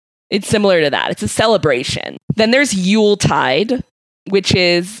 It's similar to that. It's a celebration. Then there's Yuletide, which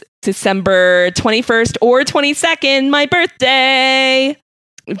is December 21st or 22nd, my birthday,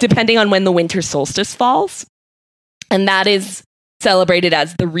 depending on when the winter solstice falls. And that is celebrated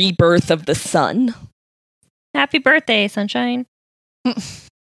as the rebirth of the sun. Happy birthday, sunshine.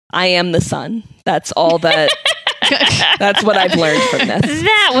 I am the sun. That's all that. That's what I've learned from this.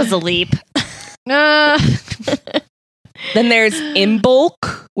 That was a leap. Then there's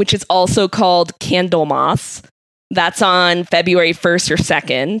Imbolc, which is also called Candlemas. That's on February 1st or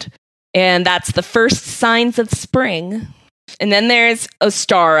 2nd. And that's the first signs of spring. And then there's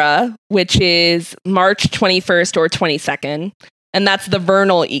Ostara, which is March 21st or 22nd. And that's the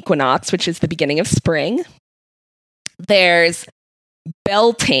vernal equinox, which is the beginning of spring. There's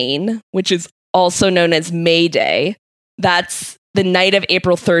Beltane, which is also known as May Day. That's the night of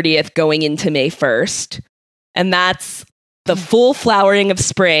April 30th going into May 1st. And that's the full flowering of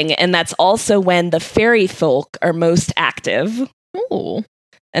spring. And that's also when the fairy folk are most active. Ooh.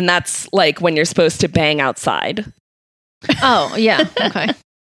 And that's like when you're supposed to bang outside. Oh, yeah. Okay.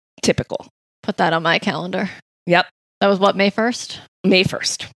 Typical. Put that on my calendar. Yep. That was what, May 1st? May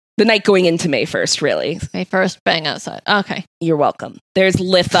 1st. The night going into May 1st, really. May 1st, bang outside. Okay. You're welcome. There's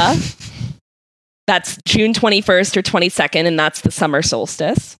Litha. That's June 21st or 22nd, and that's the summer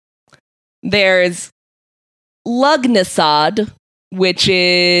solstice. There's Lughnasadh, which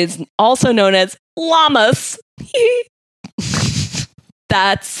is also known as Lammas.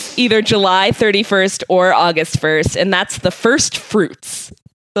 That's either July 31st or August 1st, and that's the first fruits.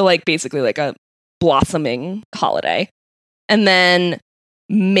 So like basically like a blossoming holiday. And then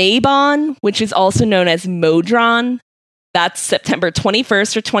Mabon, which is also known as Modron. That's September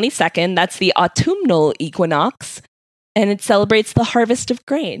 21st or 22nd. That's the autumnal equinox, and it celebrates the harvest of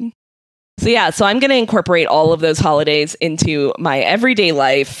grain. So yeah, so I'm going to incorporate all of those holidays into my everyday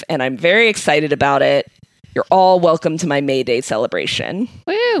life, and I'm very excited about it. You're all welcome to my May Day celebration.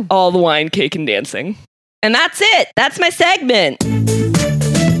 Woo! All the wine, cake, and dancing. And that's it. That's my segment.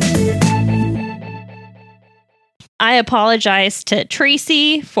 I apologize to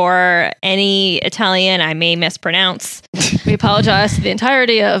Tracy for any Italian I may mispronounce. We apologize to the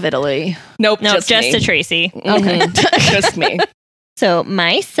entirety of Italy. Nope, No, just me. to Tracy. Okay. Just me. So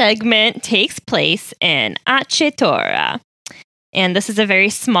my segment takes place in Acetora. And this is a very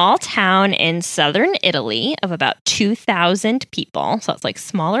small town in southern Italy of about 2,000 people. So it's like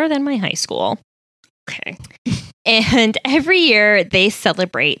smaller than my high school. Okay. And every year they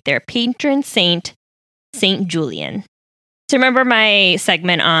celebrate their patron saint, Saint Julian. So remember my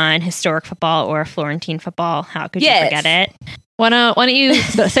segment on historic football or Florentine football? How could you forget it? Why don't you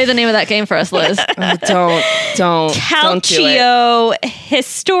say the name of that game for us, Liz? Don't Calcio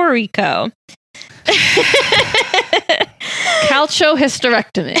Historico. Calcio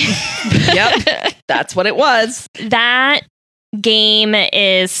hysterectomy. Yep, that's what it was. That game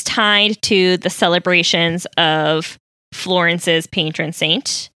is tied to the celebrations of Florence's patron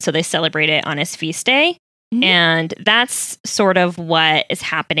saint. So they celebrate it on his feast day. Mm-hmm. And that's sort of what is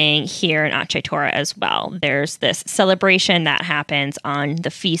happening here in Acetora as well. There's this celebration that happens on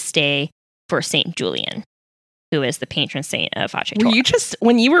the feast day for Saint Julian, who is the patron saint of Acetora. Were you just,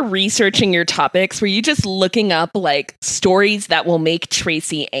 when you were researching your topics, were you just looking up like stories that will make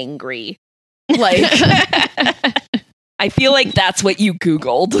Tracy angry? Like, I feel like that's what you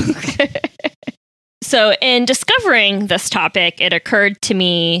Googled. So in discovering this topic, it occurred to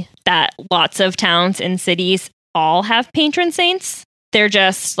me that lots of towns and cities all have patron saints. They're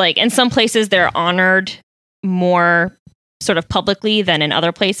just like, in some places they're honored more sort of publicly than in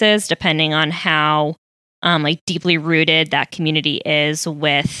other places, depending on how like deeply rooted that community is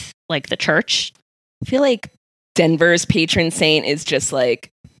with like the church. I feel like Denver's patron saint is just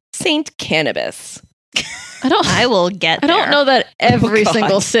like Saint Cannabis. I will get there. I don't know that every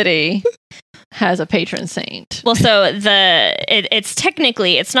single city has a patron saint. Well, so it's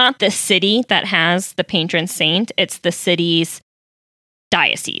technically, it's not the city that has the patron saint, it's the city's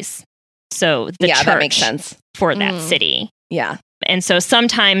diocese. So the church that makes sense for that city. Yeah. And so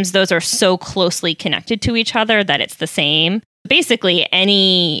sometimes those are so closely connected to each other that it's the same. Basically,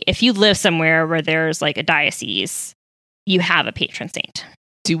 if you live somewhere where there's like a diocese, you have a patron saint.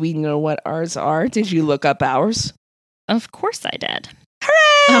 Do we know what ours are? Did you look up ours? Of course I did.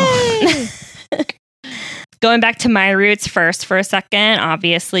 Hooray! Oh. Going back to my roots first for a second,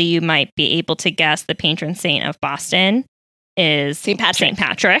 obviously you might be able to guess the patron saint of Boston is St. Patrick. St.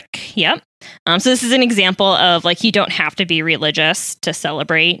 Patrick. Yep. So this is an example of like, you don't have to be religious to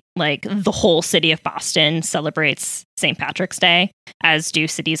celebrate. Like the whole city of Boston celebrates St. Patrick's Day, as do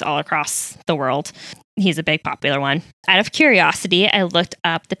cities all across the world. He's a big popular one. Out of curiosity, I looked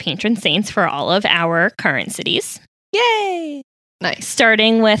up the patron saints for all of our current cities. Yay! Nice.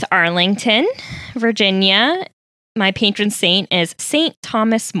 Starting with Arlington, Virginia. My patron saint is St.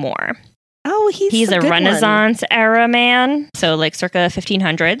 Thomas More. Oh, he's a good Renaissance era man, so like circa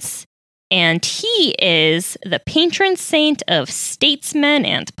 1500s. And he is the patron saint of statesmen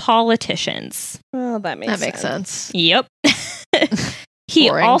and politicians. Well, that makes sense. Yep. He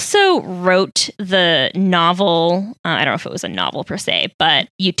Boring. also wrote the novel, I don't know if it was a novel per se, but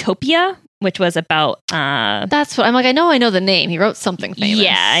Utopia, which was about... That's what I'm like, I know the name. He wrote something famous.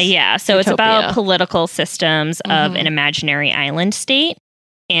 Yeah. So it's Utopia. about political systems of an imaginary island state.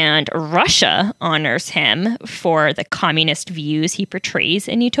 And Russia honors him for the communist views he portrays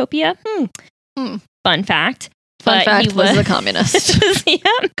in Utopia. Fun fact. Fun fact, he was a communist. Yeah.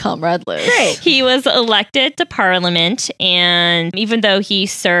 Comrade Liz. Great. He was elected to parliament, and even though he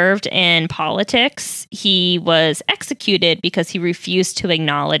served in politics, he was executed because he refused to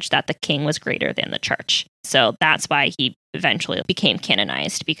acknowledge that the king was greater than the church. So that's why he eventually became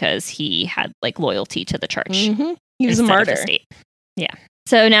canonized, because he had like loyalty to the church. Mm-hmm. He was a instead of the martyr. state. Yeah.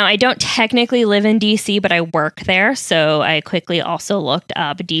 So now I don't technically live in DC, but I work there. So I quickly also looked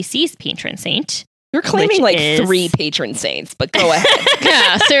up DC's patron saint. You're claiming Which like is- 3 patron saints, but go ahead.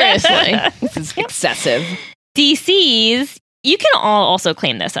 Yeah, seriously. This is excessive. DC's, you can all also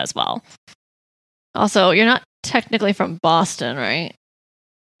claim this as well. Also, you're not technically from Boston, right?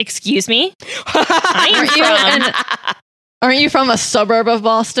 Excuse me? Aren't you from a suburb of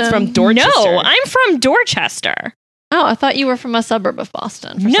Boston? From Dorchester. No, I'm from Dorchester. Oh, I thought you were from a suburb of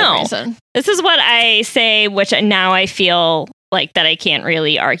Boston for some reason. This is what I say, which now I feel like that I can't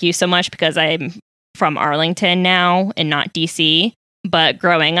really argue so much because I'm from Arlington now and not DC. But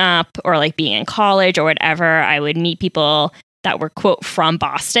growing up or like being in college or whatever, I would meet people that were, quote, from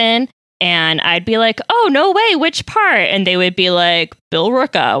Boston. And I'd be like, oh, no way, which part? And they would be like,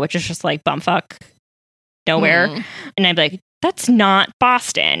 Billerica, which is just like bumfuck nowhere. And I'd be like, that's not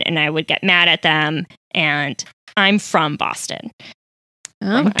Boston. And I would get mad at them. And I'm from Boston.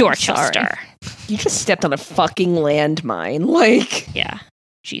 Oh, From Dorchester. sorry. You just stepped on a fucking landmine. Like, Yeah.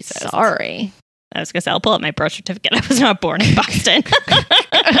 Jesus. Sorry. I was going to say, I'll pull up my birth certificate. I was not born in Boston.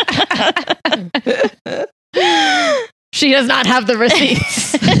 She does not have the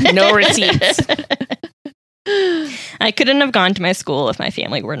receipts. no receipts. I couldn't have gone to my school if my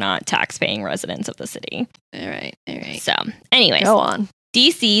family were not tax-paying residents of the city. All right. So, anyways, Go on.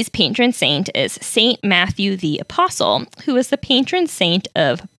 DC's patron saint is Saint Matthew the Apostle, who is the patron saint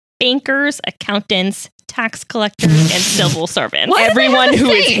of bankers, accountants, tax collectors, and civil servants. Why do they Everyone have a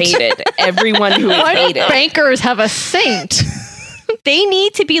who is saint? hated. Everyone who is Why do hated. bankers have a saint? They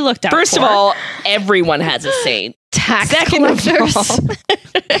need to be looked out First for. of all, everyone has a saint. Tax Second of collectors.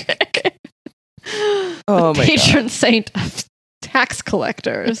 Oh my Patron saint of tax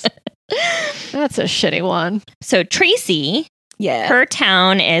collectors. That's a shitty one. So Tracy, Yeah. her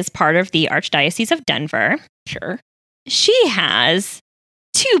town is part of the Archdiocese of Denver. Sure. She has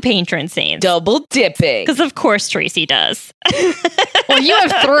 2 patron saints. Double dipping. Because of course Tracy does. Well, you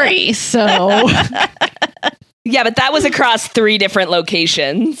have 3, so Yeah, but that was across 3 different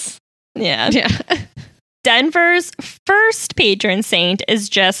locations. Yeah. yeah. Denver's first patron saint is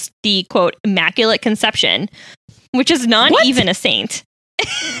just the, quote, Immaculate Conception, which is not What? even a saint.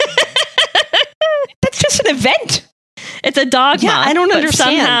 That's just an event. It's a dogma. Yeah, I don't but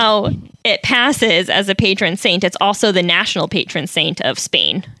understand. Somehow it passes as a patron saint. It's also the national patron saint of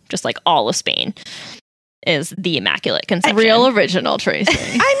Spain, just like all of Spain is the Immaculate Conception. Real original, Tracy.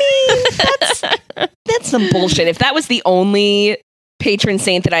 I mean, that's some bullshit. If that was the only patron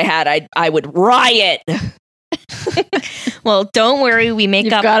saint that I had, I would riot. Well, don't worry. We make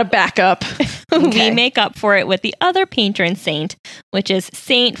You've up. got to back up. Okay. We make up for it with the other patron saint, which is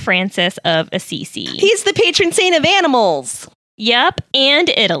Saint Francis of Assisi. He's the patron saint of animals. Yep, and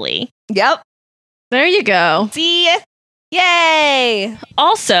Italy. Yep. There you go. See? Yay.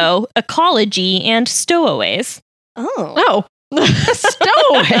 Also, ecology and stowaways. Oh. Oh,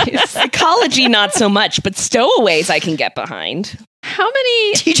 stowaways. Ecology, not so much, but stowaways I can get behind. How many?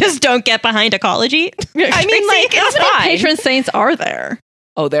 You just don't get behind ecology? I mean, like, How it's many fine. patron saints are there?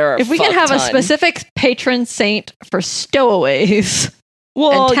 Oh, there are If we can fuck have a ton. specific patron saint for stowaways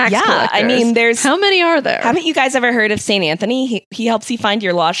well, and tax yeah, collectors, I mean, there's. how many are there? Haven't you guys ever heard of St. Anthony? He helps you find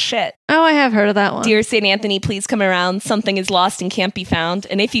your lost shit. Oh, I have heard of that one. Dear St. Anthony, please come around. Something is lost and can't be found.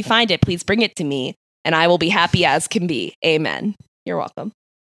 And if you find it, please bring it to me, and I will be happy as can be. Amen. You're welcome.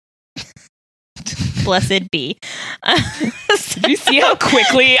 Blessed be. Did you see how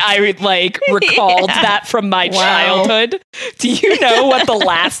quickly I recalled that from my childhood? Do you know what the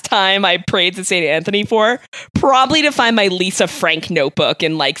last time I prayed to St. Anthony for? Probably to find my Lisa Frank notebook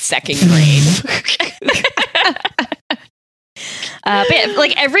in second grade. But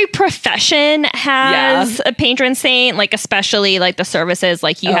yeah, every profession has a patron saint, especially the services.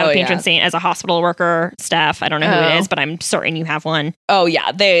 You have a patron saint as a hospital worker, staff. I don't know who it is, but I'm certain you have one. Oh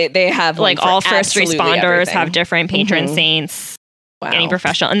yeah, they have one for all first responders everything. have different patron saints. Wow. Any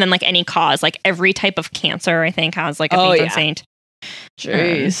professional, and then any cause, every type of cancer, I think has a patron saint.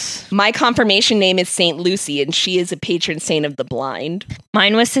 Jeez. My confirmation name is Saint Lucy, and she is a patron saint of the blind.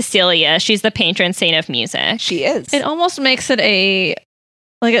 Mine was Cecilia. She's the patron saint of music. She is. It almost makes it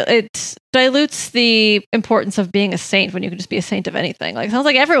it dilutes the importance of being a saint when you can just be a saint of anything. It sounds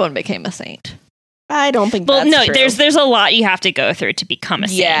like everyone became a saint. I don't think that's true. There's a lot you have to go through to become a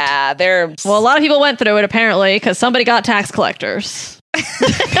saint. Yeah, well, a lot of people went through it apparently because somebody got tax collectors.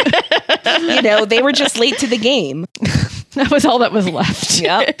 They were just late to the game. That was all that was left.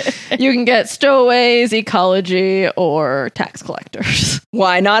 Yep. You can get stowaways, ecology, or tax collectors.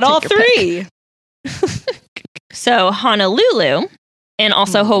 Why not all three? So Honolulu and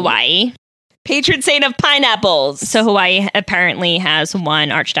also Hawaii. Patron saint of pineapples. So Hawaii apparently has one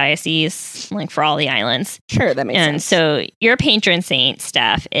archdiocese, for all the islands. Sure, that makes sense. And so your patron saint,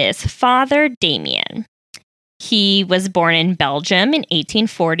 Steph, is Father Damien. He was born in Belgium in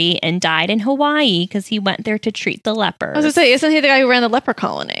 1840 and died in Hawaii because he went there to treat the lepers. I was going to say, isn't he the guy who ran the leper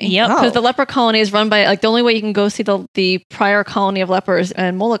colony? Yep. Because the leper colony is run by, the only way you can go see the prior colony of lepers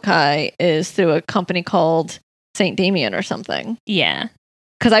in Molokai is through a company called St. Damien or something. Yeah.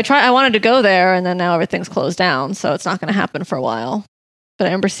 Because I wanted to go there, and then now everything's closed down, so it's not going to happen for a while. But I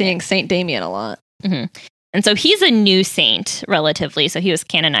remember seeing St. Damien a lot. Mm-hmm. And so he's a new saint, relatively. So he was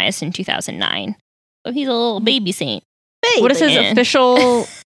canonized in 2009. So he's a little baby saint. What is his official?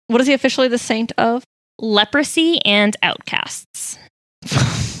 What is he officially the saint of? Leprosy and outcasts.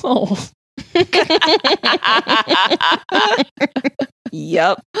 Oh.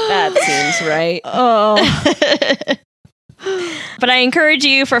 Yep, that seems right. Oh. But I encourage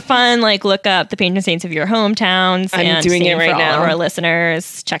you for fun, look up the patron saints of your hometowns. I'm doing it right now. All of our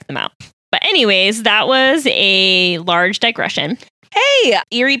listeners, check them out. But anyways, that was a large digression. Hey,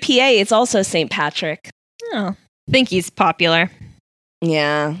 Erie, PA is also St. Patrick. Oh, I think he's popular.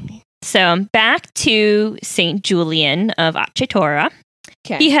 Yeah. So back to St. Julian of Achetora.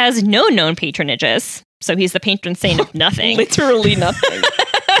 Okay. He has no known patronages, so he's the patron saint of nothing. Literally nothing.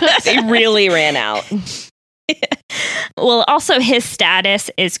 They really ran out. Well, also his status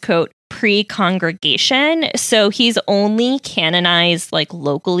is, quote, pre-congregation. So he's only canonized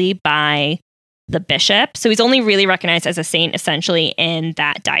locally by the bishop. So he's only really recognized as a saint essentially in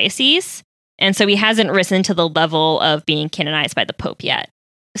that diocese. And so he hasn't risen to the level of being canonized by the Pope yet.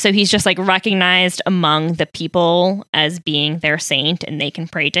 So he's just recognized among the people as being their saint and they can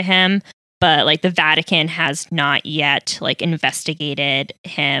pray to him. But the Vatican has not yet investigated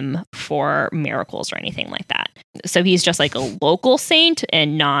him for miracles or anything like that. So he's just a local saint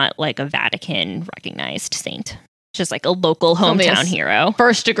and not a Vatican recognized saint. Just a local hometown hero.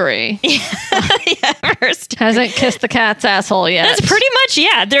 First degree. Yeah, first. Hasn't kissed the cat's asshole yet. That's pretty much,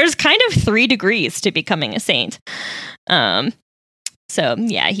 yeah. There's kind of 3 degrees to becoming a saint. So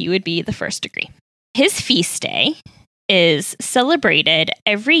yeah, he would be the first degree. His feast day is celebrated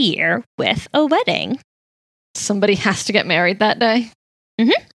every year with a wedding. Somebody has to get married that day.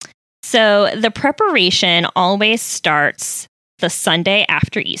 Mm-hmm. So the preparation always starts the Sunday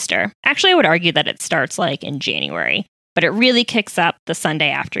after Easter. Actually, I would argue that it starts in January, but it really kicks up the Sunday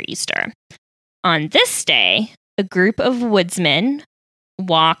after Easter. On this day, a group of woodsmen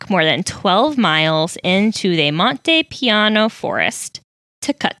walk more than 12 miles into the Monte Piano forest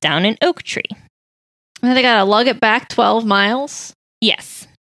to cut down an oak tree. And then they gotta lug it back 12 miles? Yes.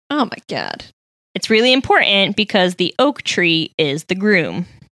 Oh my God. It's really important because the oak tree is the groom.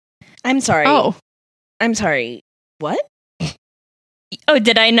 I'm sorry. Oh. I'm sorry. What? Oh,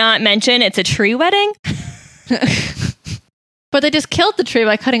 did I not mention it's a tree wedding? But they just killed the tree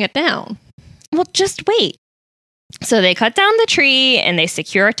by cutting it down. Well, just wait. So they cut down the tree and they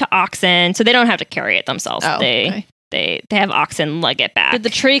secure it to oxen, so they don't have to carry it themselves. Oh, okay. They have oxen lug it back. Did the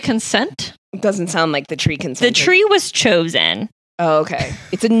tree consent? It doesn't sound like the tree consented. The tree was chosen. Oh, okay.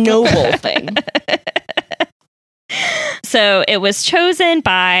 It's a noble thing. So it was chosen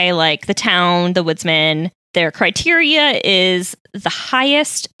by the town, the woodsmen. Their criteria is the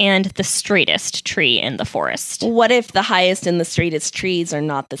highest and the straightest tree in the forest. What if the highest and the straightest trees are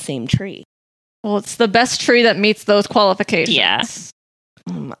not the same tree? Well, it's the best tree that meets those qualifications. Yeah.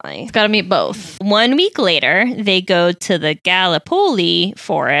 Oh my. It's got to meet both. 1 week later, they go to the Gallipoli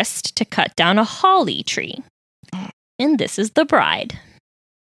forest to cut down a holly tree. And this is the bride.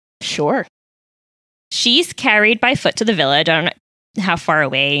 Sure. She's carried by foot to the village. I don't know how far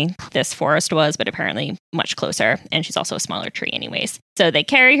away this forest was, but apparently much closer. And she's also a smaller tree anyways. So they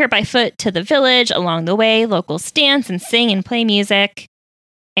carry her by foot to the village. Along the way, locals dance and sing and play music.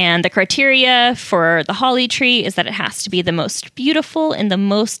 And the criteria for the holly tree is that it has to be the most beautiful and the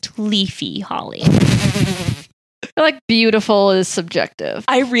most leafy holly. I feel like beautiful is subjective.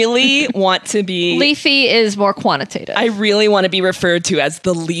 I really want to be... Leafy is more quantitative. I really want to be referred to as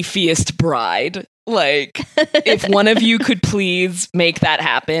the leafiest bride. Like, if one of you could please make that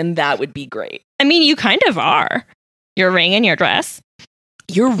happen, that would be great. I mean, you kind of are. Your ring and your dress.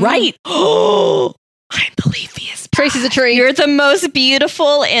 You're right. Oh, I'm the leafiest bride. Tracy's a tree. You're the most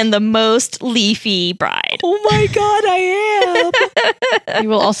beautiful and the most leafy bride. Oh my God, I am. You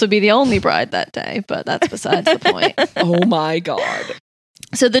will also be the only bride that day, but that's besides the point. Oh my God.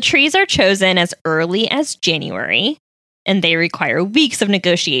 So the trees are chosen as early as January, and they require weeks of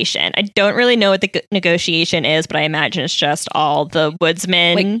negotiation. I don't really know what the negotiation is, but I imagine it's just all the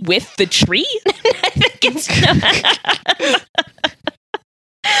woodsmen. Like with the tree? I think it's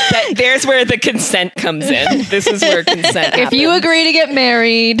There's where the consent comes in. This is where consent happens. If you agree to get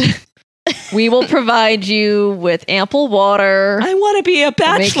married, we will provide you with ample water. I want to be a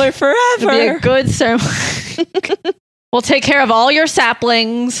bachelor forever. It'll be a good ceremony. We'll take care of all your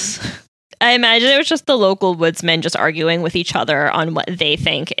saplings. I imagine it was just the local woodsmen just arguing with each other on what they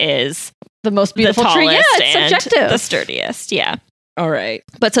think is The most beautiful the tree. tallest Yeah, it's and subjective. the sturdiest. Yeah. All right.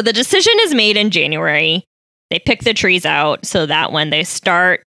 But so the decision is made in January. They pick the trees out so that when they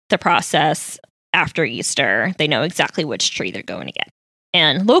start the process after Easter, they know exactly which tree they're going to get.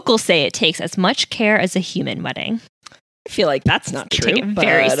 And locals say it takes as much care as a human wedding. I feel like that's not They true. take it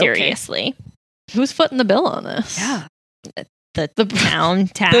very but okay. seriously. Who's footing the bill on this? Yeah. The town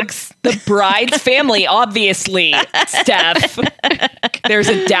tax. The bride's family, obviously, Steph. There's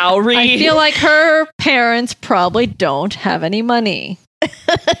a dowry. I feel like her parents probably don't have any money.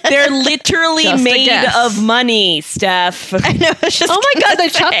 They're literally Just a made guess. of money, Steph. I know. It's just Oh my God, they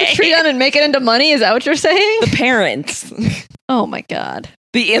chop the tree down and make it into money? Is that what you're saying? The parents. Oh my God.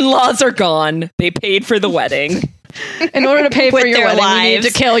 The in-laws are gone. They paid for the wedding. In order to pay for With your their wedding, we need lives.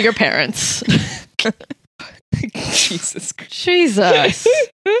 to kill your parents. Jesus Christ. Jesus.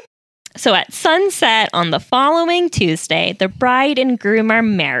 So at sunset on the following Tuesday, the bride and groom are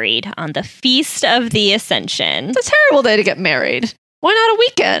married on the Feast of the Ascension. It's a terrible day to get married. Why not a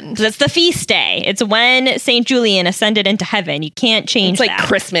weekend? That's the feast day. It's when St. Julian ascended into heaven. You can't change It's like that.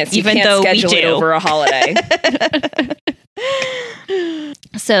 Christmas. Even you though can't we schedule it do. over a holiday.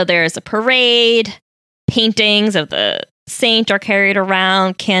 So there's a parade. Paintings of the saint are carried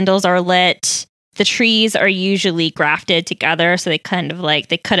around. Candles are lit. The trees are usually grafted together. So they kind of like,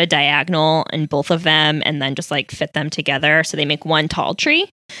 they cut a diagonal in both of them and then just like fit them together. So they make one tall tree.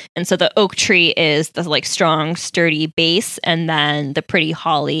 And so the oak tree is the like strong, sturdy base. And then the pretty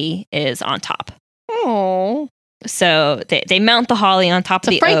holly is on top. Oh. So they mount the holly on top It's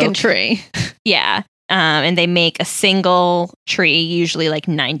of a the Franken oak. tree. Yeah. And they make a single tree, usually like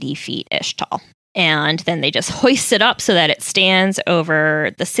 90 feet-ish tall. And then they just hoist it up so that it stands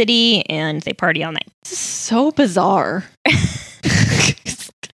over the city and they party all night. This is so bizarre.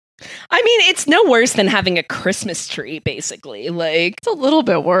 I mean, it's no worse than having a Christmas tree, basically. Like, It's a little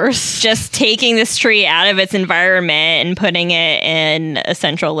bit worse. Just taking this tree out of its environment and putting it in a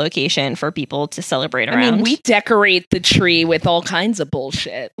central location for people to celebrate around. I mean, we decorate the tree with all kinds of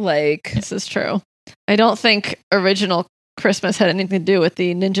bullshit. Like, This is true. I don't think original Christmas had anything to do with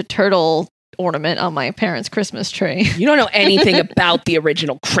the Ninja Turtle ornament on my parents' Christmas tree. you don't know anything about the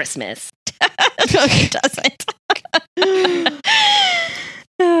original Christmas. doesn't.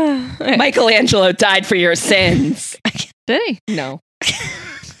 Michelangelo died for your sins. Did he? No.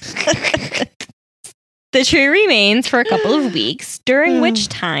 The tree remains for a couple of weeks, during which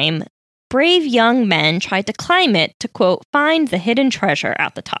time brave young men tried to climb it to, quote, find the hidden treasure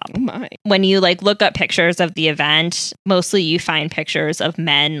at the top. Oh my. When you like look up pictures of the event, mostly you find pictures of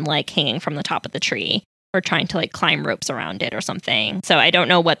men like hanging from the top of the tree or trying to like climb ropes around it or something. So I don't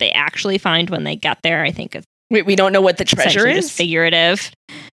know what they actually find when they get there. I think it's Wait, we don't know what the treasure essentially is? just figurative.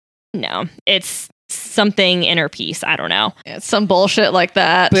 No, it's something inner peace. I don't know. Yeah, it's some bullshit like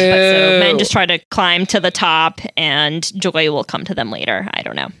that. Boo. But so men just try to climb to the top and joy will come to them later. I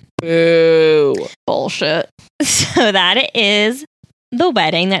don't know. Boo. Bullshit. So that is the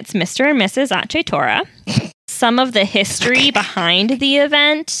wedding. That's Mr. and Mrs. Ache Tora. Some of the history behind the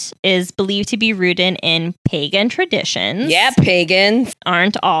event is believed to be rooted in pagan traditions. Yeah, pagans.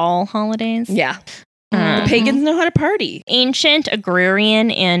 Aren't all holidays? Yeah. The pagans know how to party. Ancient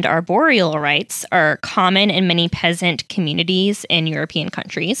agrarian and arboreal rites are common in many peasant communities in European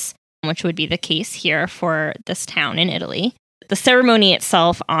countries, which would be the case here for this town in Italy. The ceremony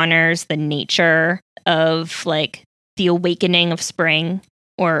itself honors the nature of like the awakening of spring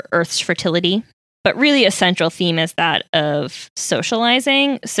or Earth's fertility. But really a central theme is that of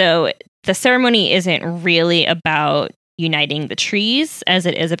socializing. So the ceremony isn't really about uniting the trees as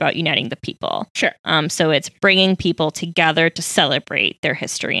it is about uniting the people. Sure. So it's bringing people together to celebrate their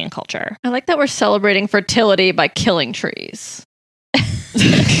history and culture. I like that we're celebrating fertility by killing trees.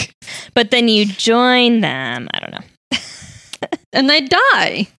 But then you join them. I don't know. And they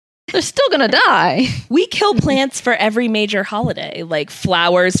die. They're still going to die. We kill plants for every major holiday, like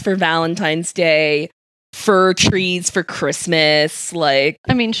flowers for Valentine's Day, fir trees for Christmas. Like,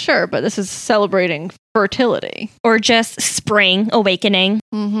 I mean, sure, but this is celebrating fertility. Or just spring awakening.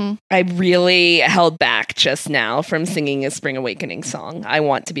 Mm-hmm. I really held back just now from singing a Spring Awakening song. I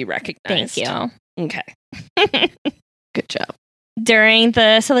want to be recognized. Thank you. Okay. Good job. During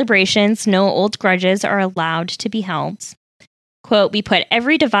the celebrations, no old grudges are allowed to be held. Quote, we put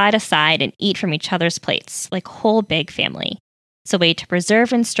every divide aside and eat from each other's plates, like a whole big family. It's a way to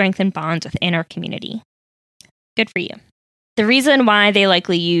preserve and strengthen bonds within our community. Good for you. The reason why they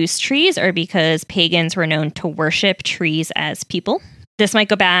likely use trees are because pagans were known to worship trees as people. This might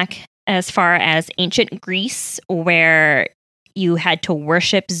go back as far as ancient Greece, where you had to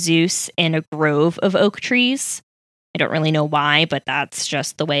worship Zeus in a grove of oak trees. I don't really know why, but that's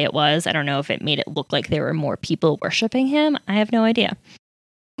just the way it was. I don't know if it made it look like there were more people worshiping him. I have no idea.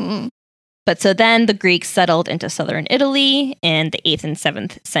 But so then the Greeks settled into southern Italy in the 8th and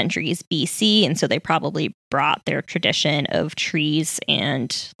 7th centuries BC. And so they probably brought their tradition of trees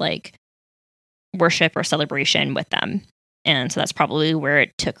and like worship or celebration with them. And so that's probably where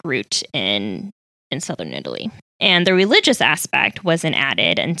it took root in southern Italy. And the religious aspect wasn't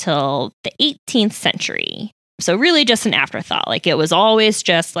added until the 18th century. So really just an afterthought. Like it was always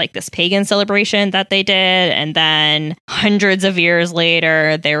just like this pagan celebration that they did. And then hundreds of years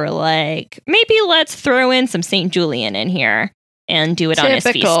later, they were like, maybe let's throw in some St. Julian in here and do it on his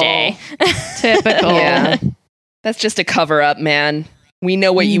feast day. Typical. Yeah. That's just a cover up, man. We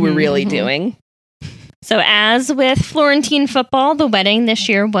know what you were really doing. So as with Florentine football, the wedding this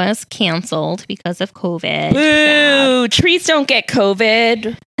year was canceled because of COVID. Boo! Trees don't get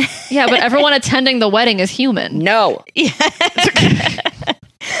COVID. Yeah, but everyone attending the wedding is human. No.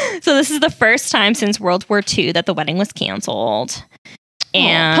 So this is the first time since World War II that the wedding was canceled.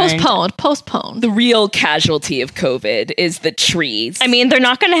 And Postponed. The real casualty of COVID is the trees. I mean, they're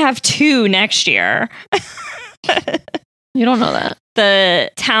not going to have 2 next year. You don't know that. The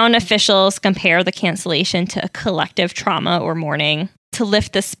town officials compare the cancellation to a collective trauma or mourning. To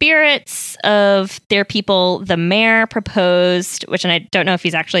lift the spirits of their people, the mayor proposed, which and I don't know if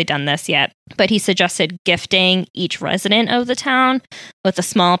he's actually done this yet, but he suggested gifting each resident of the town with a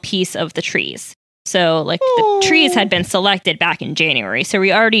small piece of the trees. So, like, the trees had been selected back in January, so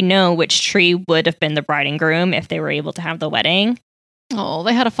we already know which tree would have been the bride and groom if they were able to have the wedding. Oh,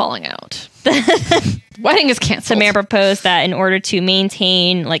 they had a falling out. Wedding is canceled. The mayor proposed that in order to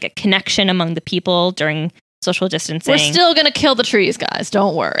maintain, like, a connection among the people during social distancing. We're still going to kill the trees, guys.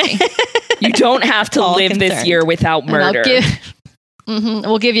 Don't worry. You don't have to All live this concerned. year without murder.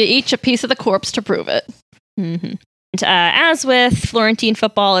 We'll give you each a piece of the corpse to prove it. Mm-hmm. And, as with Florentine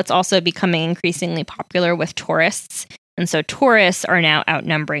football, it's also becoming increasingly popular with tourists. And so tourists are now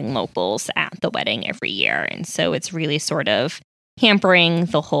outnumbering locals at the wedding every year. And so it's really sort of hampering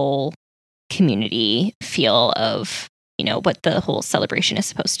the whole community feel of, you know, what the whole celebration is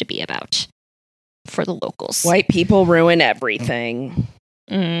supposed to be about for the locals. White people ruin everything.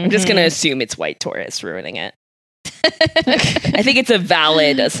 Mm-hmm. I'm just going to assume it's white tourists ruining it. I think it's a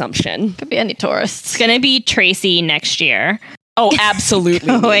valid assumption. Could be any tourists. It's going to be Tracy next year. Oh, absolutely.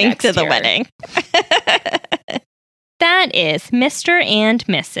 Going to the wedding. That is Mr. and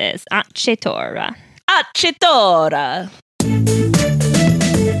Mrs. Acetora. Acetora.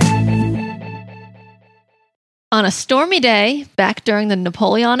 On a stormy day back during the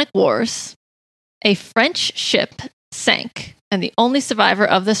Napoleonic Wars, a French ship sank, and the only survivor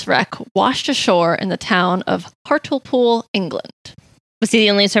of this wreck washed ashore in the town of Hartlepool, England. Was he the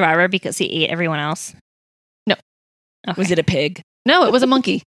only survivor because he ate everyone else? No. Okay. Was it a pig? No, it was a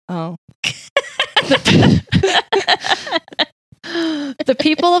monkey. Oh. The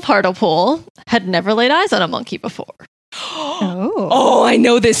people of Hartlepool had never laid eyes on a monkey before. Oh, I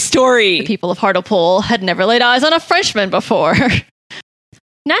know this story. The people of Hartlepool had never laid eyes on a Frenchman before.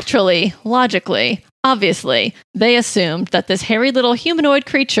 Naturally, logically, obviously, they assumed that this hairy little humanoid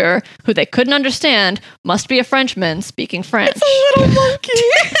creature, who they couldn't understand, must be a Frenchman speaking French. It's a little monkey.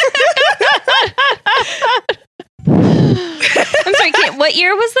 I'm sorry, Kate, what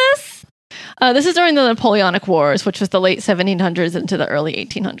year was this? This is during the Napoleonic Wars, which was the late 1700s into the early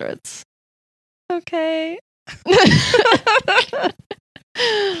 1800s. Okay.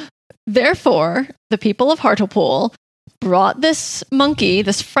 Therefore, the people of Hartlepool brought this monkey,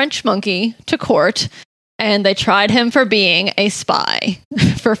 this French monkey, to court, and they tried him for being a spy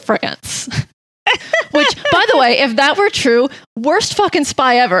for France. Which, by the way, if that were true, worst fucking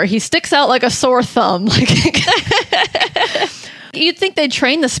spy ever. He sticks out like a sore thumb. Like, you'd think they'd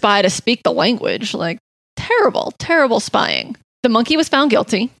train the spy to speak the language. Like, terrible, terrible spying. The monkey was found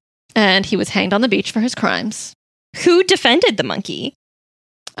guilty, and he was hanged on the beach for his crimes. Who defended the monkey?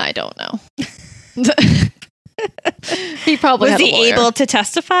 I don't know. He probably was had a he lawyer. able to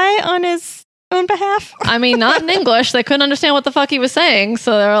testify on his own behalf? I mean, not in English. They couldn't understand what the fuck he was saying,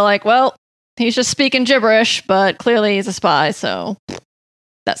 so they were like, well, he's just speaking gibberish, but clearly he's a spy, so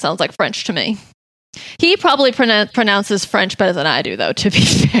that sounds like French to me. He probably pronounces French better than I do, though, to be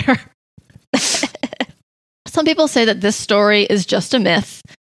fair. Some people say that this story is just a myth,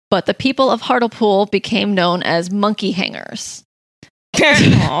 but the people of Hartlepool became known as monkey hangers.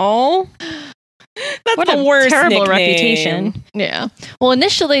 Oh, That's what the a worst terrible nickname. reputation. Yeah. Well,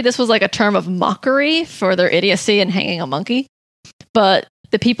 initially, this was like a term of mockery for their idiocy in hanging a monkey. But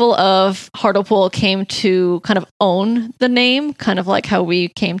the people of Hartlepool came to kind of own the name, kind of like how we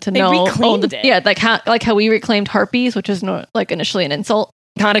came to know. Reclaimed it. Yeah, like how we reclaimed harpies, which is like initially an insult.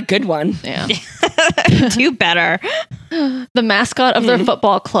 Not a good one. Yeah. Do better. The mascot of their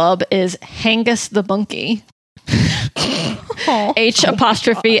football club is Hangus the Monkey. H''Angus,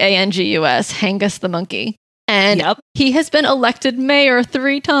 Hangus the Monkey. And he has been elected mayor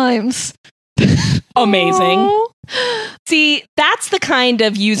 3 times. Amazing. Oh. See, that's the kind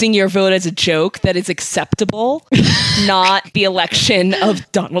of using your vote as a joke that is acceptable, not the election of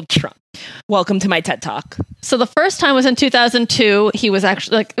Donald Trump. Welcome to my TED Talk. So the first time was in 2002. He was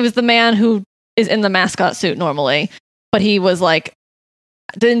actually like, it was the man who is in the mascot suit normally, but he was like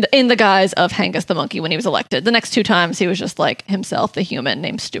in the guise of Hangus the Monkey when he was elected. The next 2 times he was just like himself, the human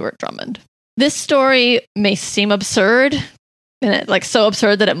named Stuart Drummond. This story may seem absurd, and it, like so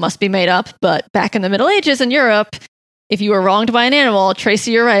absurd that it must be made up, but back in the Middle Ages in Europe, if you were wronged by an animal,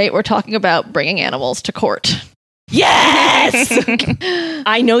 Tracy, you're right, we're talking about bringing animals to court. Yes!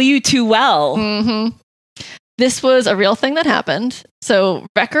 I know you too well. Mm-hmm. This was a real thing that happened. So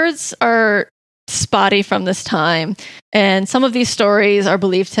records are spotty from this time, and some of these stories are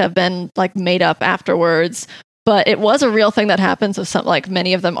believed to have been like made up afterwards, but it was a real thing that happened. So some, like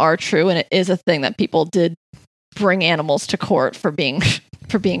many of them are true, and it is a thing that people did bring animals to court for being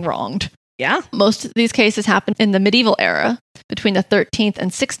wronged. Yeah. Most of these cases happened in the medieval era between the 13th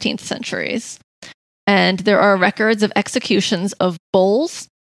and 16th centuries. And there are records of executions of bulls,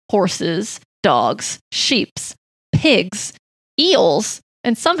 horses, dogs, sheep, pigs, eels,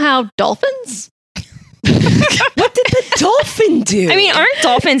 and somehow dolphins. What did the dolphin do? I mean, aren't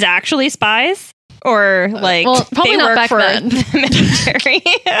dolphins actually spies? Or like, well, probably they not work back for then. the military?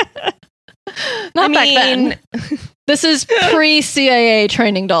 Not back then. This is pre-CIA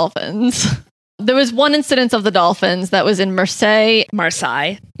training dolphins. There was one incident of the dolphins that was in Marseille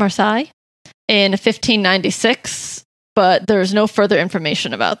in 1596, but there's no further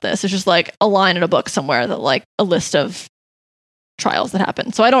information about this. It's just like a line in a book somewhere that like a list of trials that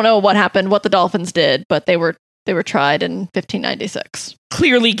happened. So I don't know what happened, what the dolphins did, but they were tried in 1596.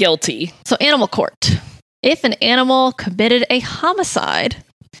 Clearly guilty. So animal court. If an animal committed a homicide,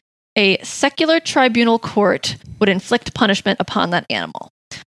 a secular tribunal court would inflict punishment upon that animal.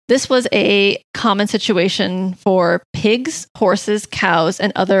 This was a common situation for pigs, horses, cows,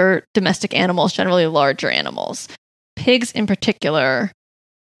 and other domestic animals, generally larger animals. Pigs in particular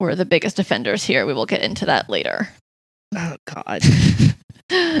were the biggest offenders here. We will get into that later. Oh, God.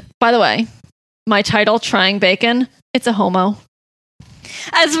 By the way, my title, Trying Bacon, it's a homo.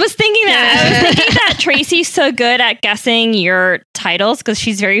 I was thinking that Tracy's so good at guessing your titles because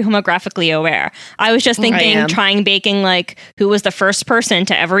she's very homographically aware. I was just thinking Trying Bacon, like who was the first person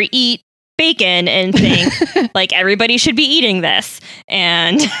to ever eat bacon and think like everybody should be eating this.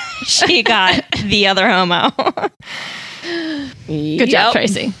 And she got the other homo. Good job,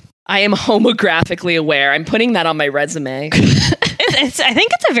 Tracy. I am homographically aware. I'm putting that on my resume. I think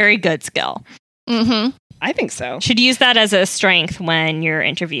it's a very good skill. Mm-hmm. I think so. Should use that as a strength when you're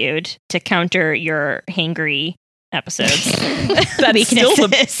interviewed to counter your hangry episodes. That's still the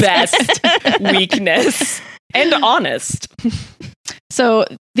best weakness. And honest. So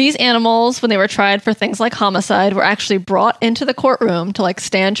these animals, when they were tried for things like homicide, were actually brought into the courtroom to like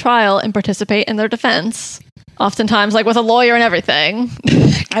stand trial and participate in their defense. Oftentimes, like with a lawyer and everything.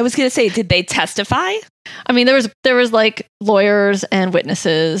 I was going to say, did they testify? I mean, there was like lawyers and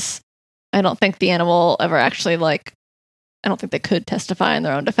witnesses. I don't think the animal ever actually I don't think they could testify in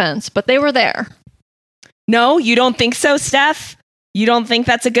their own defense, but they were there. No, you don't think so, Steph? You don't think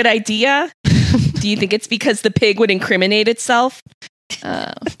that's a good idea? Do you think it's because the pig would incriminate itself?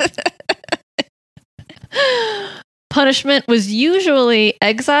 Punishment was usually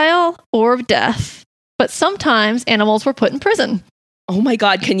exile or death, but sometimes animals were put in prison. Oh my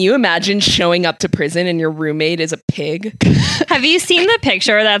God, can you imagine showing up to prison and your roommate is a pig? Have you seen the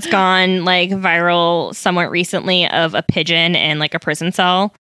picture that's gone like viral somewhat recently of a pigeon in like a prison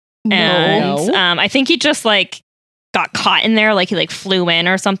cell? No. And I think he just like got caught in there, like he like flew in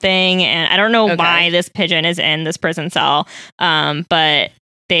or something. And I don't know why this pigeon is in this prison cell. But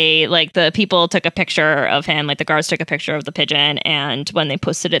they like the people took a picture of him, like the guards took a picture of the pigeon. And when they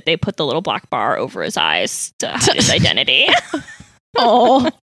posted it, they put the little black bar over his eyes to hide his identity. Oh.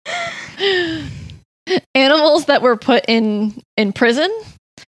 Animals that were put in prison,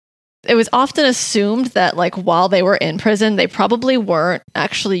 it was often assumed that like while they were in prison, they probably weren't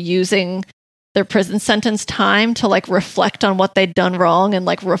actually using their prison sentence time to like reflect on what they'd done wrong and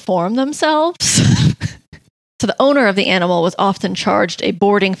like reform themselves. So the owner of the animal was often charged a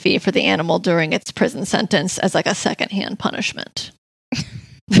boarding fee for the animal during its prison sentence as like a secondhand punishment.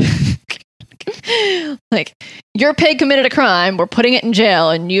 Like, your pig committed a crime, we're putting it in jail,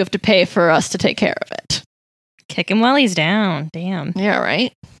 and you have to pay for us to take care of it. Kick him while he's down. Damn. Yeah,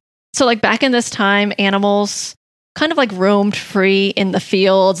 right? So, like, back in this time, animals kind of, like, roamed free in the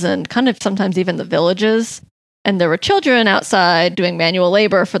fields and kind of sometimes even the villages. And there were children outside doing manual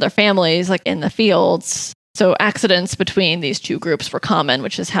labor for their families, like, in the fields. So accidents between these two groups were common,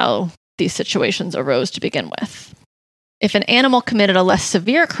 which is how these situations arose to begin with. If an animal committed a less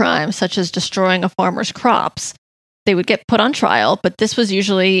severe crime, such as destroying a farmer's crops, they would get put on trial, but this was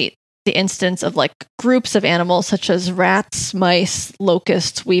usually the instance of like groups of animals such as rats, mice,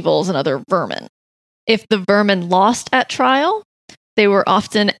 locusts, weevils, and other vermin. If the vermin lost at trial, they were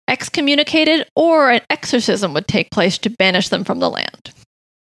often excommunicated or an exorcism would take place to banish them from the land.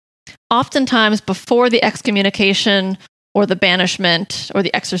 Oftentimes, before the excommunication or the banishment or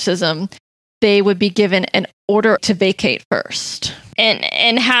the exorcism, they would be given an order to vacate first.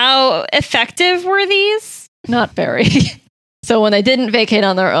 And how effective were these? Not very. So when they didn't vacate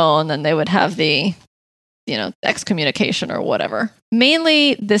on their own, then they would have the, excommunication or whatever.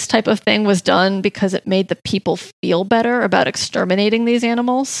 Mainly, this type of thing was done because it made the people feel better about exterminating these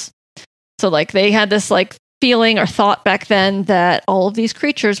animals. So like they had this like feeling or thought back then that all of these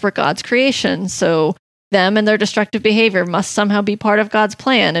creatures were God's creation. So them and their destructive behavior must somehow be part of God's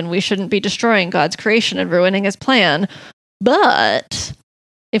plan, and we shouldn't be destroying God's creation and ruining his plan. But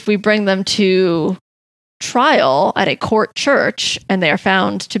if we bring them to trial at a court church and they are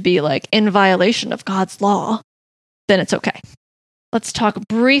found to be like in violation of God's law, then it's okay. Let's talk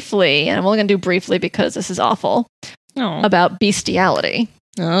briefly, and I'm only going to do briefly because this is awful, about bestiality.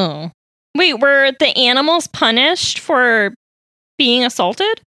 Oh. Wait, were the animals punished for being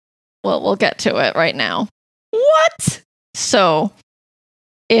assaulted? Well, we'll get to it right now. What? So,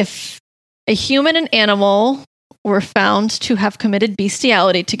 if a human and animal were found to have committed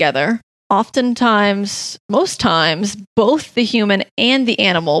bestiality together, oftentimes, most times, both the human and the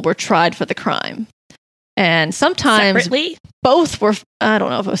animal were tried for the crime. And sometimes separately? Both were, I don't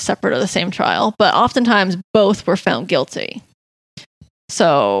know if it was separate or the same trial, but oftentimes both were found guilty.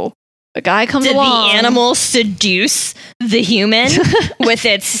 So a guy comes along. Did the animal seduce the human with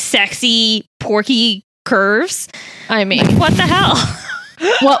its sexy, porky curves? I mean, what the hell?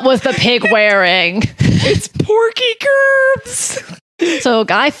 What was the pig wearing? It's porky curves. So a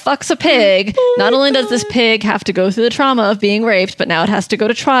guy fucks a pig. Not only does this pig have to go through the trauma of being raped, but now it has to go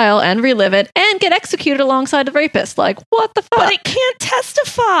to trial and relive it and get executed alongside the rapist. Like, what the fuck? But it can't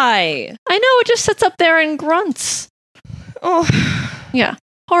testify. I know, it just sits up there and grunts. Oh. Yeah,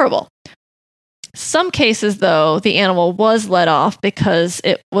 horrible. Some cases, though, the animal was let off because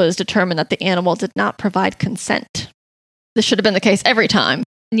it was determined that the animal did not provide consent. This should have been the case every time.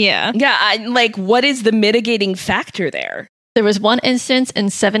 Yeah. Yeah, what is the mitigating factor there? There was one instance in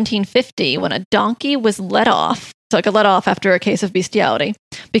 1750 when a donkey was let off, so like a let off after a case of bestiality,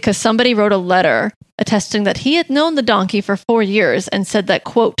 because somebody wrote a letter attesting that he had known the donkey for 4 years and said that,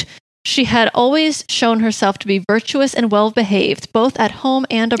 quote, she had always shown herself to be virtuous and well-behaved, both at home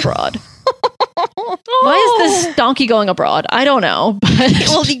and abroad. Why is this donkey going abroad? I don't know. But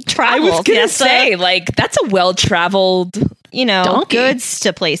well, he travels. I was gonna say, like, that's a well-traveled, donkey. Goods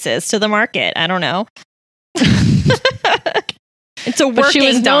to places, to the market. I don't know. It's a working But she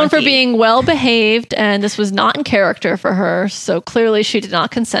was known for donkey. being well behaved, and this was not in character for her. So clearly, she did not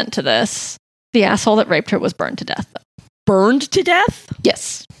consent to this. The asshole that raped her was burned to death. burned to death.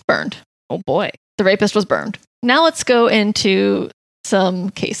 Yes, burned. Oh boy. The rapist was burned. Now let's go into some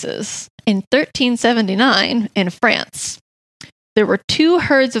cases. In 1379, in France, there were 2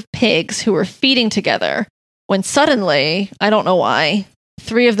 herds of pigs who were feeding together when suddenly, I don't know why,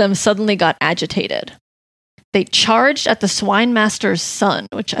 3 of them suddenly got agitated. They charged at the swine master's son,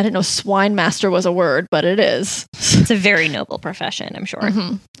 which I didn't know swine master was a word, but it is. It's a very noble profession, I'm sure.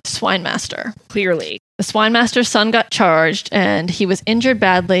 Mhm. Swine master. Clearly. The swine master's son got charged, and he was injured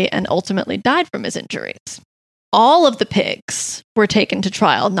badly and ultimately died from his injuries. All of the pigs were taken to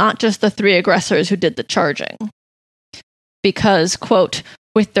trial, not just the 3 aggressors who did the charging. Because, quote,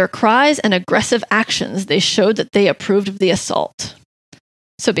 with their cries and aggressive actions, they showed that they approved of the assault.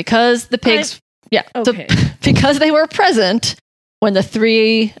 So because the pigs... Okay. Because they were present when the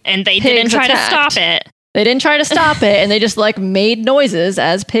 3 And they pigs didn't try attacked. to stop it. They didn't try to stop it, and they just made noises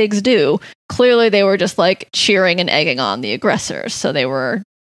as pigs do. Clearly, they were just cheering and egging on the aggressors, so they were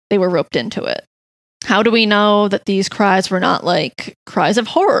roped into it. How do we know that these cries were not cries of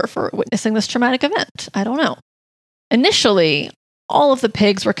horror for witnessing this traumatic event? I don't know. Initially, all of the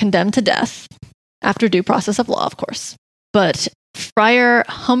pigs were condemned to death after due process of law, of course. But Friar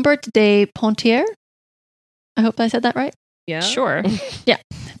Humbert de Pontier, I hope I said that right, Yeah. Sure.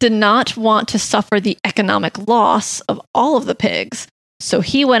 did not want to suffer the economic loss of all of the pigs. So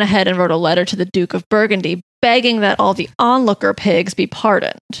he went ahead and wrote a letter to the Duke of Burgundy begging that all the onlooker pigs be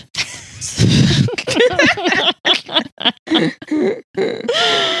pardoned.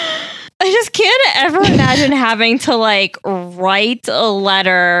 I just can't ever imagine having to write a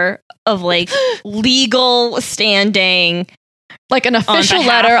letter of legal standing, An official on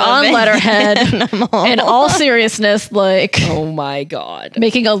letter behalf on of letterhead. animal. In all seriousness, Oh my God.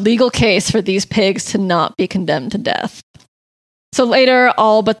 making a legal case for these pigs to not be condemned to death. So later,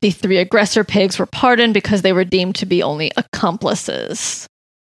 all but the 3 aggressor pigs were pardoned because they were deemed to be only accomplices.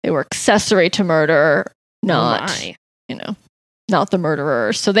 They were accessory to murder, not, not the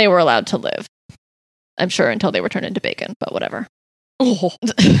murderers. So they were allowed to live. I'm sure until they were turned into bacon, but whatever. Oh.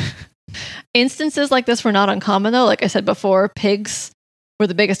 Instances like this were not uncommon, though. Like I said before, pigs were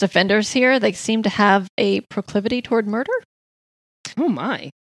the biggest offenders here. They seem to have a proclivity toward murder. Oh my.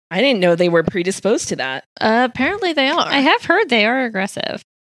 I didn't know they were predisposed to that. Apparently they are. I have heard they are aggressive.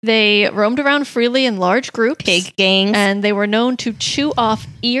 They roamed around freely in large groups. Pig gangs. And they were known to chew off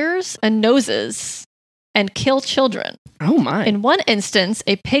ears and noses and kill children. Oh my. In one instance,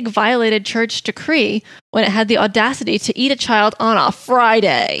 a pig violated church decree when it had the audacity to eat a child on a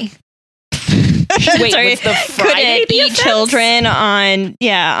Friday. Wait, Sorry, was the could Friday it the eat offense? children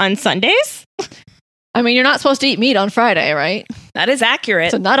on Sundays? I mean, you're not supposed to eat meat on Friday, right? That is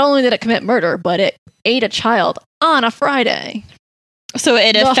accurate. So not only did it commit murder, but it ate a child on a Friday. So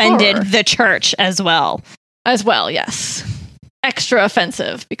it The offended horror. the church as well. As well, yes. Extra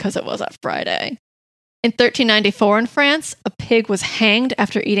offensive because it was a Friday. In 1394 in France, a pig was hanged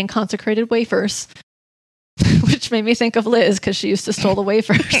after eating consecrated wafers, which made me think of Liz because she used to stole the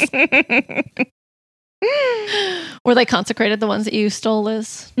wafers. Were they consecrated, the ones that you stole,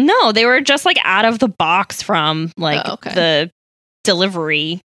 Liz? No, they were just out of the box from Oh, okay. the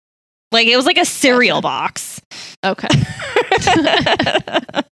delivery. It was a cereal box. Okay.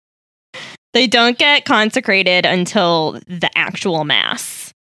 They don't get consecrated until the actual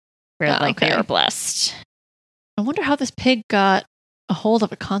mass, where Oh, okay. they are blessed. I wonder how this pig got a hold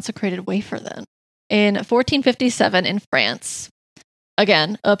of a consecrated wafer then. In 1457 in France,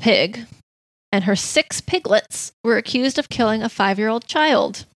 again, a pig and her 6 piglets were accused of killing a 5-year-old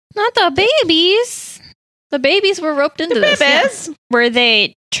child. Not the babies. The babies were roped into this. yeah. Babies. Were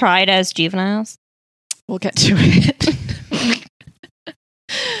they tried as juveniles? We'll get to it.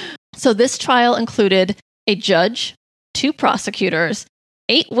 So this trial included a judge, 2 prosecutors,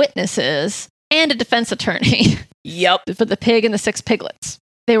 8 witnesses, and a defense attorney Yep. for the pig and the 6 piglets.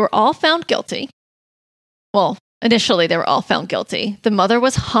 They were all found guilty. Well, initially they were all found guilty. The mother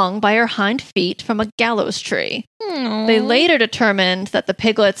was hung by her hind feet from a gallows tree. They later determined that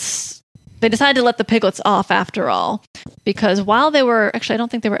they decided to let the piglets off after all, because while they were, actually I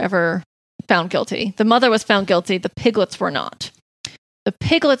don't think they were ever found guilty. The mother was found guilty, the piglets were not. The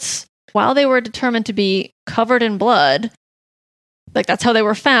piglets, while they were determined to be covered in blood, that's how they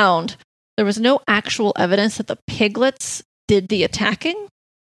were found, there was no actual evidence that the piglets did the attacking.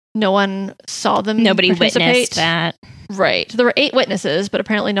 no one saw them. Nobody participate. witnessed that. Right. There were 8 witnesses, but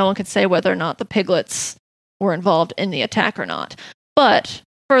apparently no one could say whether or not the piglets were involved in the attack or not. But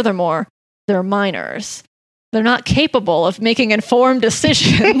furthermore, they're minors. They're not capable of making informed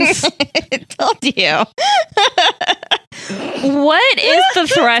decisions. I told you. What is the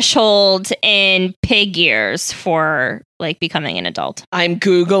threshold in pig years for like becoming an adult? I'm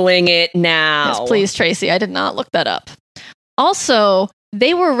Googling it now. Yes, please, Tracy. I did not look that up. Also,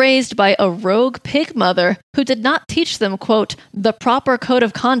 they were raised by a rogue pig mother who did not teach them, quote, the proper code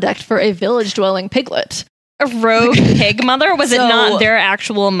of conduct for a village-dwelling piglet. A rogue pig mother? Was it not their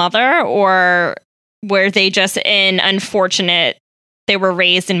actual mother, or were they just they were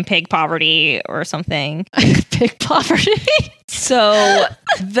raised in pig poverty or something? Pig poverty? So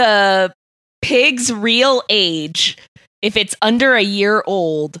the pig's real age, if it's under a year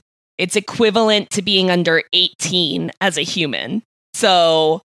old, it's equivalent to being under 18 as a human.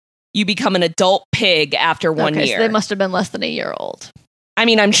 So you become an adult pig after 1 year. So they must have been less than a year old. I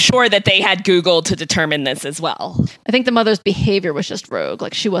mean, I'm sure that they had Google to determine this as well. I think the mother's behavior was just rogue.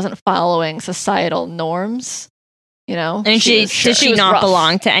 Like, she wasn't following societal norms, you know? And did she not rough.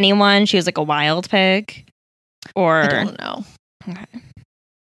 belong to anyone? She was like a wild pig? Or I don't know. Okay.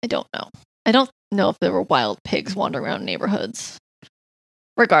 I don't know. I don't know if there were wild pigs wandering around neighborhoods.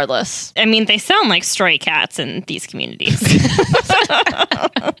 Regardless. I mean, they sound like stray cats in these communities. This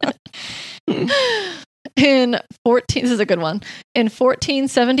is a good one. In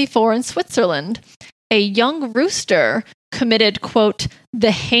 1474 in Switzerland, a young rooster committed, quote,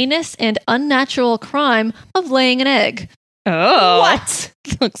 the heinous and unnatural crime of laying an egg. Oh. What?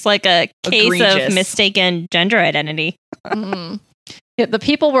 Looks like a case Egregious. of mistaken gender identity. Yeah, the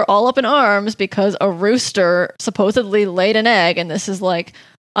people were all up in arms because a rooster supposedly laid an egg, and this is like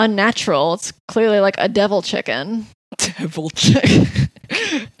unnatural. It's clearly like a devil chicken. Devil chicken.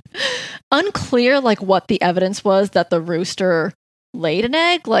 Unclear like what the evidence was that the rooster laid an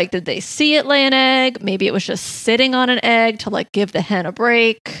egg. Like, did they see it lay an egg? Maybe it was just sitting on an egg to like give the hen a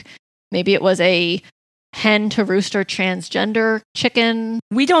break. Maybe it was a hen to rooster transgender chicken.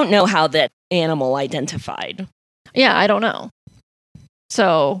 We don't know how that animal identified. Yeah, I don't know.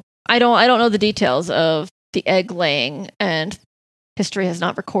 So I don't know the details of the egg laying, and history has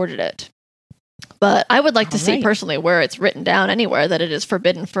not recorded it. But I would like to see personally where it's written down anywhere that it is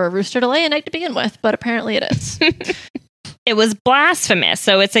forbidden for a rooster to lay an egg to begin with, but apparently it is. It was blasphemous,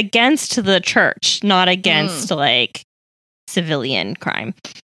 so it's against the church, not against like civilian crime.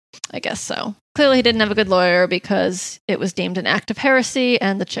 I guess so. Clearly he didn't have a good lawyer because it was deemed an act of heresy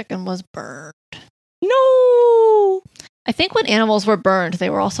and the chicken was burned. No! I think when animals were burned,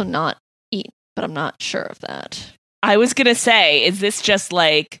 they were also not eaten, but I'm not sure of that. I was going to say, is this just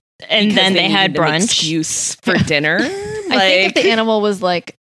like... And then they had needed an brunch. excuse for dinner? I think if the animal was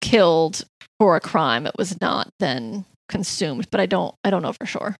like killed for a crime, it was not then consumed, but I don't know for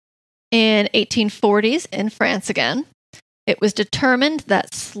sure. In 1840s in France again, it was determined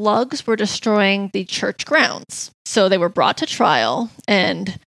that slugs were destroying the church grounds. So they were brought to trial,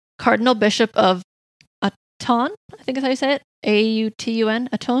 and Cardinal Bishop of Autun, I think is how you say it, Autun,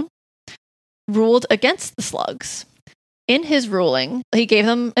 Autun, ruled against the slugs. In his ruling, he gave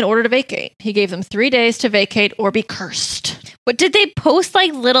them an order to vacate. He gave them 3 days to vacate or be cursed. What did they post,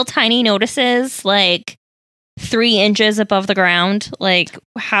 like little tiny notices, like 3 inches above the ground? Like,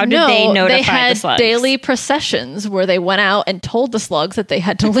 how did they notify they had the slugs? daily processions where they went out and told the slugs that they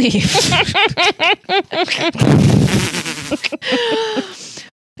had to leave.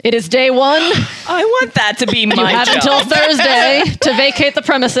 It is day 1. I want that to be my You have job. until Thursday to vacate the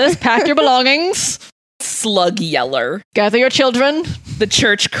premises, pack your belongings, Slug yeller. gather your children. The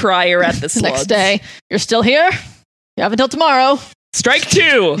church crier at the The slugs. next day, you're still here. You have until tomorrow. Strike 2.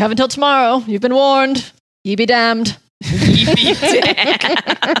 You have until tomorrow. You've been warned. Ye be damned.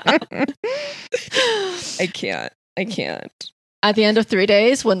 I can't. At the end of 3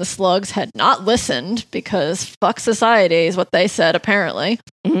 days, when the slugs had not listened, because fuck society is what they said apparently,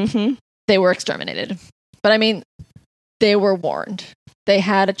 they were exterminated. But I mean, they were warned. They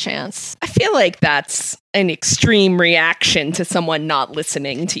had a chance. I feel like that's an extreme reaction to someone not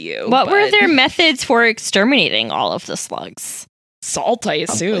listening to you. What were but their methods for exterminating all of the slugs? Salt, I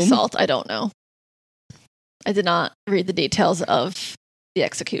assume. Probably salt, I don't know. I did not read the details of the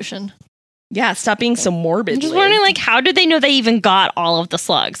execution. Yeah, stop being so morbid. I'm just Liz. wondering, like, how did they know they even got all of the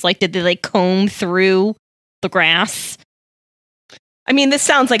slugs? Like, did they like comb through the grass? I mean, this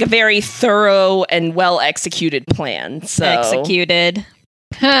sounds like a very thorough and well executed plan. So Executed.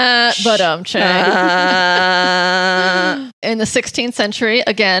 But in the 16th century,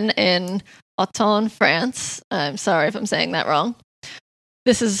 again in Autun, France, I'm sorry if I'm saying that wrong,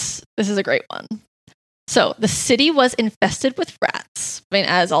 This is a great one. So the city was infested with rats. I mean,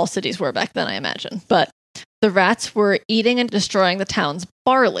 as all cities were back then, I imagine. But the rats were eating and destroying the town's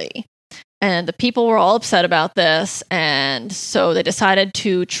barley. And the people were all upset about this. And so they decided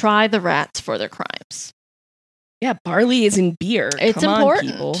to try the rats for their crimes. Yeah, barley is in beer. It's Come important.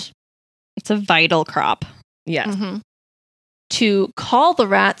 on, people. It's a vital crop. Yeah. Mm-hmm. To call the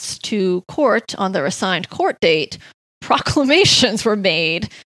rats to court on their assigned court date, proclamations were made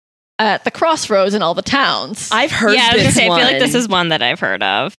at the crossroads in all the towns. I've heard I was this gonna say, one. I feel like this is one that I've heard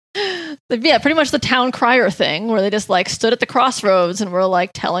of. Yeah, pretty much the town crier thing, where they just like stood at the crossroads and were like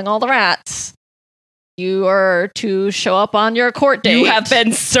telling all the rats, you are to show up on your court date. You have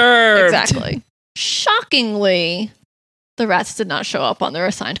been served. Exactly. Shockingly, the rats did not show up on their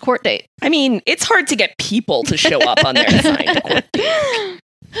assigned court date. I mean, it's hard to get people to show up on their assigned court date.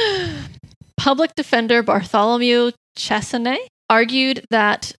 Public defender Bartholomew Chesney argued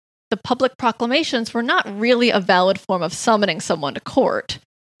that the public proclamations were not really a valid form of summoning someone to court,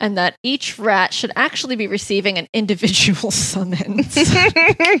 and that each rat should actually be receiving an individual summons.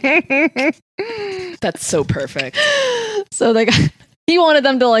 That's so perfect. So he wanted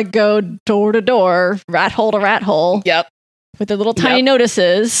them to like go door to door, rat hole to rat hole. Yep. With their little tiny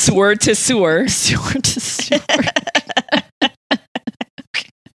notices. Sewer to sewer. Sewer to sewer.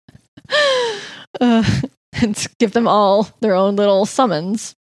 And give them all their own little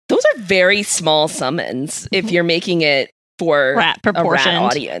summons. Those are very small summons if you're making it for Rat a rat proportioned.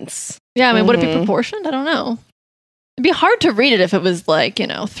 audience. Yeah, I mean, would it be proportioned? I don't know. It'd be hard to read it if it was like,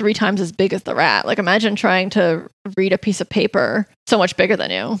 3 times as big as the rat. Like, imagine trying to read a piece of paper so much bigger than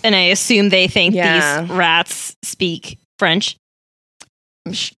you. And I assume they think Yeah. these rats speak French.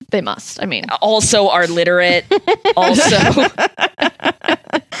 They must. I mean, Also are literate. Also.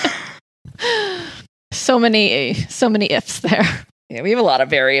 so many ifs there. Yeah, we have a lot of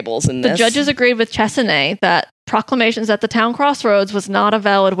variables in this. The judges agreed with Chesney that proclamations at the town crossroads was not a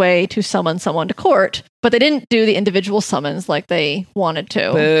valid way to summon someone to court, but they didn't do the individual summons like they wanted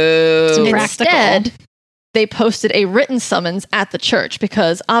to. Boo. Instead, they posted a written summons at the church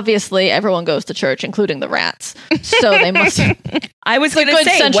because obviously everyone goes to church, including the rats. So they must. I was going to good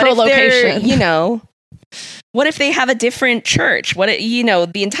say, central what if they're, location. what if they have a different church?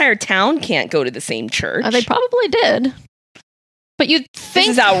 The entire town can't go to the same church. They probably did. But you'd think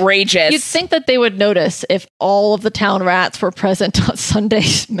This is outrageous. You'd think that they would notice if all of the town rats were present on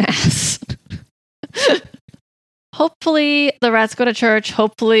Sunday's mass. Hopefully the rats go to church.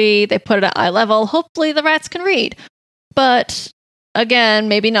 Hopefully they put it at eye level. Hopefully the rats can read. But again,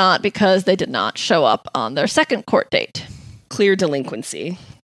 maybe not because they did not show up on their second court date. Clear delinquency.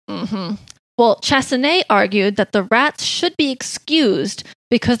 Mm-hmm. Well, Chesney argued that the rats should be excused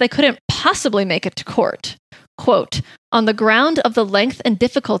because they couldn't possibly make it to court. Quote, on the ground of the length and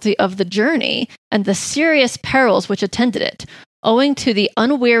difficulty of the journey and the serious perils which attended it, owing to the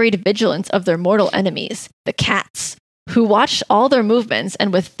unwearied vigilance of their mortal enemies, the cats, who watched all their movements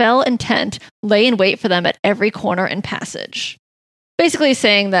and with fell intent lay in wait for them at every corner and passage. Basically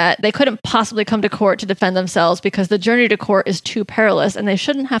saying that they couldn't possibly come to court to defend themselves because the journey to court is too perilous and they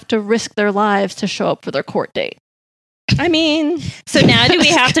shouldn't have to risk their lives to show up for their court date. I mean, So now do we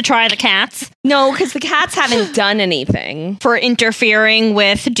have to try the cats no, because the cats haven't done anything. for interfering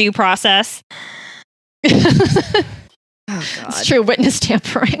with due process? Oh, God. It's true, witness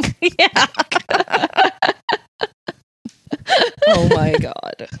tampering. Yeah. Oh, my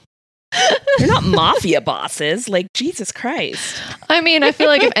God. They're not mafia bosses. Like, Jesus Christ. I mean, I feel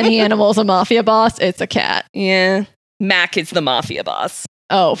like if any animal is a mafia boss, it's a cat. Yeah. Mac is the mafia boss.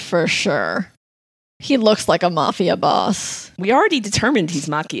 Oh, for sure. He looks like a mafia boss. We already determined he's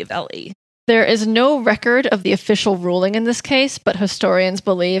Machiavelli. There is no record of the official ruling in this case, but historians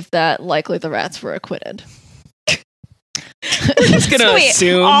believe that likely the rats were acquitted. We're just going to So wait,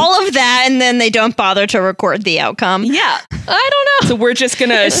 assume. all of that, and then they don't bother to record the outcome. Yeah. I don't know. So we're just going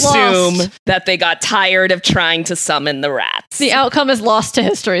to It's assume lost. that they got tired of trying to summon the rats. The outcome is lost to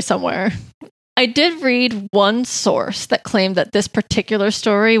history somewhere. I did read one source that claimed that this particular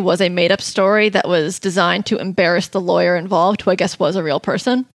story was a made-up story that was designed to embarrass the lawyer involved, who I guess was a real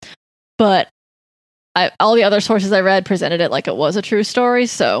person. But all the other sources I read presented it like it was a true story,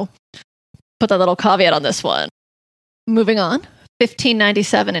 so put that little caveat on this one. Moving on,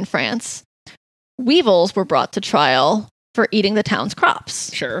 1597 in France, weevils were brought to trial for eating the town's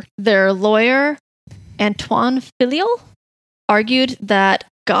crops. Sure. Their lawyer, Antoine Filial, argued that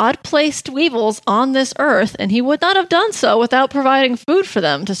God placed weevils on this earth and he would not have done so without providing food for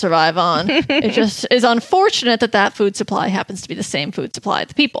them to survive on. It just is unfortunate that food supply happens to be the same food supply of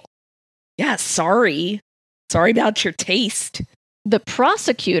the people. Yeah, sorry. Sorry about your taste. The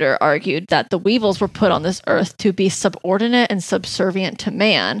prosecutor argued that the Weevils were put on this earth to be subordinate and subservient to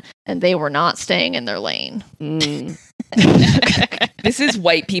man, and they were not staying in their lane. This is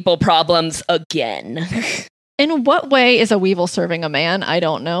white people problems again. In what way is a Weevil serving a man? I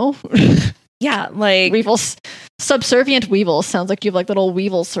don't know. Yeah, like... Weevils. Subservient Weevils sounds like you have like little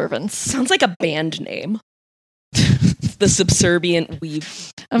Weevil servants. Sounds like a band name. The Subservient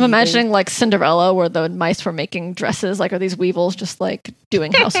Weave. I'm imagining like Cinderella where the mice were making dresses. Like, are these Weevils just like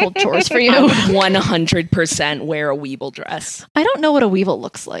doing household chores for you? I would 100% wear a Weevil dress. I don't know what a Weevil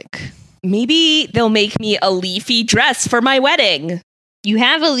looks like. Maybe they'll make me a leafy dress for my wedding. You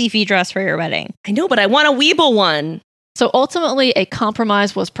have a leafy dress for your wedding. I know, but I want a Weevil one. So ultimately, a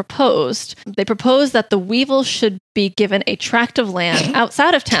compromise was proposed. They proposed that the Weevils should be given a tract of land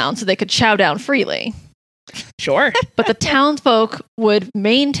outside of town so they could chow down freely. Sure. But the townsfolk would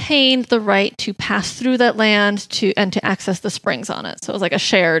maintain the right to pass through that land to access the springs on it. So it was like a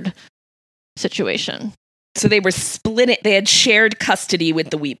shared situation. So they were split. They had shared custody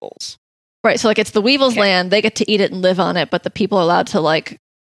with the Weevils. Right. So like it's the Weevils' land. They get to eat it and live on it, but the people are allowed to like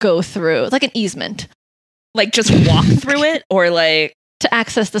go through. It's like an easement. Like just walk through it, or like to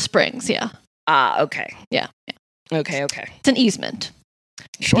access the springs. Yeah. Okay. Yeah. Okay. It's an easement.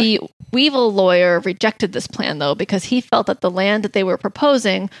 Sure. The Weevil lawyer rejected this plan, though, because he felt that the land that they were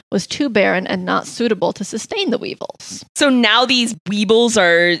proposing was too barren and not suitable to sustain the Weevils. So now these Weevils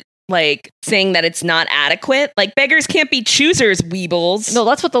are like saying that it's not adequate. Like, beggars can't be choosers, Weevils. No,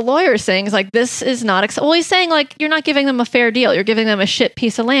 that's what the lawyer is saying. Is like, this is not well, he's saying like you're not giving them a fair deal. You're giving them a shit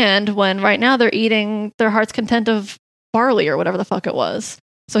piece of land when right now they're eating their heart's content of barley or whatever the fuck it was.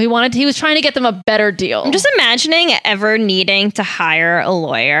 So he was trying to get them a better deal. I'm just imagining ever needing to hire a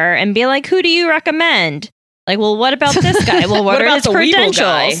lawyer and be like, who do you recommend? Like, well, what about this guy? Well, what are about his the Weevil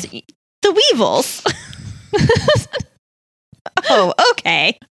credentials? guy? The Weevils. Oh,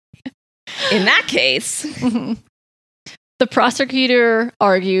 okay. In that case. The prosecutor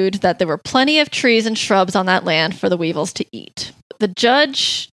argued that there were plenty of trees and shrubs on that land for the Weevils to eat. The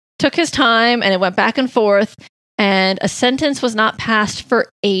judge took his time and it went back and forth, and a sentence was not passed for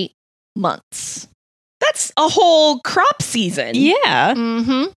 8 months. That's a whole crop season. Yeah.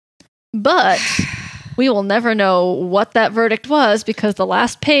 Mm-hmm. But we will never know what that verdict was because the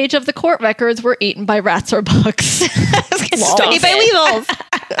last page of the court records were eaten by rats or bugs. Stop Eaten by Weevils.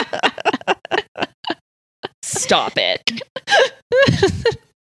 Stop it.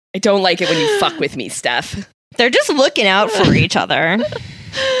 I don't like it when you fuck with me, Steph. They're just looking out for each other.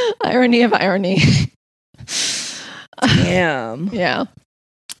 Irony of irony. Damn. Yeah.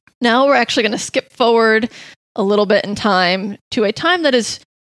 Now we're actually going to skip forward a little bit in time to a time that is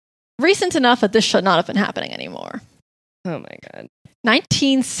recent enough that this should not have been happening anymore. Oh my God.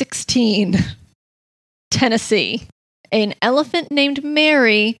 1916, Tennessee. An elephant named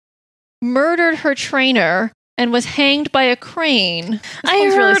Mary murdered her trainer and was hanged by a crane. I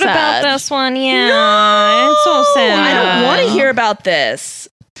heard about this one. Yeah. It's so sad. I don't want to hear about this.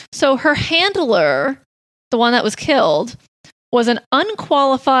 So her handler, the one that was killed, was an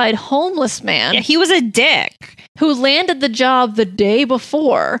unqualified homeless man. Yeah, he was a dick. Who landed the job the day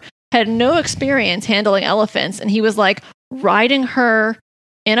before, had no experience handling elephants, and he was like riding her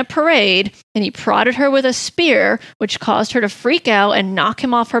in a parade, and he prodded her with a spear, which caused her to freak out and knock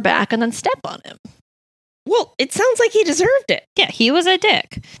him off her back and then step on him. Well, it sounds like he deserved it. Yeah, he was a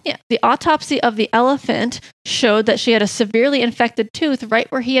dick. Yeah, the autopsy of the elephant showed that she had a severely infected tooth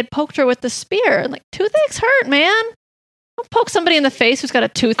right where he had poked her with the spear. And like, toothaches hurt, man. Don't poke somebody in the face who's got a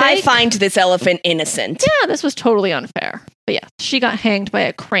toothache. I find this elephant innocent. Yeah, this was totally unfair. But yeah, she got hanged by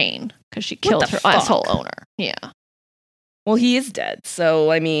a crane because she killed her asshole owner. Yeah. Well, he is dead,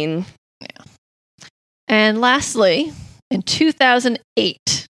 so I mean... Yeah. And lastly, in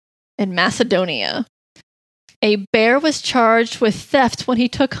 2008, in Macedonia, a bear was charged with theft when he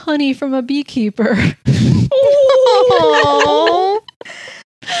took honey from a beekeeper. Oh.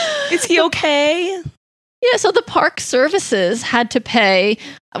 Is he okay? Yeah, so the park services had to pay.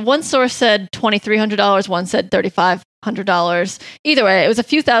 One source said $2,300, one said $3,500. Either way, it was a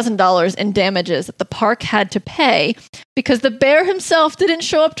few $1,000s in damages that the park had to pay because the bear himself didn't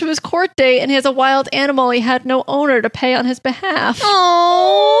show up to his court date and he has a wild animal he had no owner to pay on his behalf.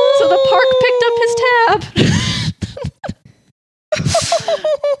 Oh. So the park picked up his tab.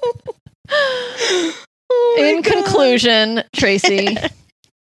 In conclusion, Tracy,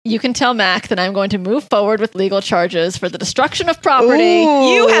 you can tell Mac that I'm going to move forward with legal charges for the destruction of property.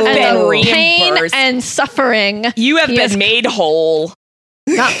 Ooh, you have been pain reimbursed. and suffering. You have been made whole.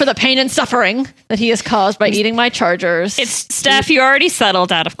 Not for the pain and suffering that he has caused by eating my chargers. It's Steph, you already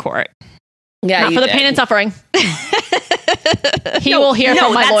settled out of court. Yeah, Not you for the did. pain and suffering. He will hear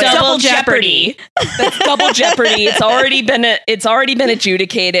from my that's lawyer. double jeopardy. That's double jeopardy. It's already been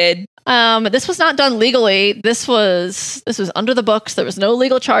adjudicated. This was not done legally. This was under the books. There was no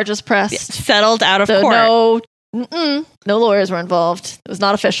legal charges pressed. Settled out of So court. no lawyers were involved. It was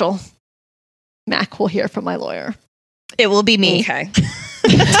not official. Mac will hear from my lawyer. It will be me. Okay.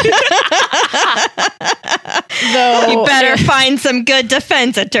 Though, You better find some good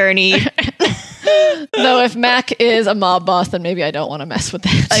defense attorney. though if Mac is a mob boss, then maybe I don't want to mess with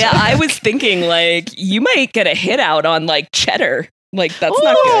that. Yeah, I was thinking like you might get a hit out on like cheddar. Like that's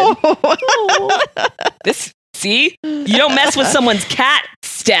not good. See, you don't mess with someone's cat,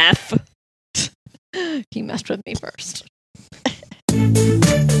 Steph. He messed with me first.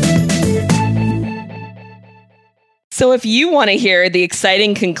 So if you want to hear the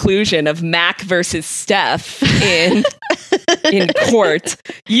exciting conclusion of Mac versus Steph in court,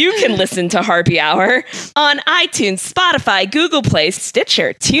 you can listen to Harpy Hour on iTunes, Spotify, Google Play,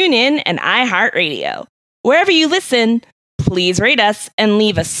 Stitcher, TuneIn, and iHeartRadio. Wherever you listen, please rate us and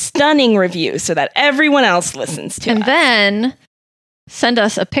leave a stunning review so that everyone else listens to And us. then send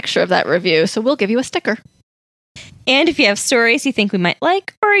us a picture of that review, so we'll give you a sticker. And if you have stories you think we might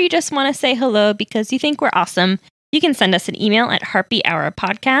like, or you just want to say hello because you think we're awesome, you can send us an email at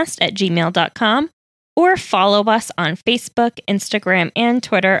harpyhourpodcast@gmail.com or follow us on Facebook, Instagram, and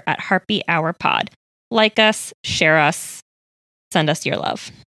Twitter at Harpy Hour Pod. Like us, share us, send us your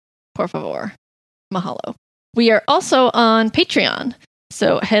love. Por favor. Mahalo. We are also on Patreon.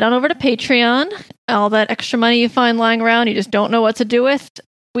 So head on over to Patreon. All that extra money you find lying around, you just don't know what to do with,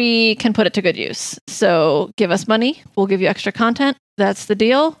 we can put it to good use. So give us money. We'll give you extra content. That's the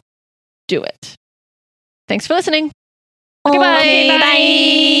deal. Do it. Thanks for listening. Okay, bye. Okay, bye.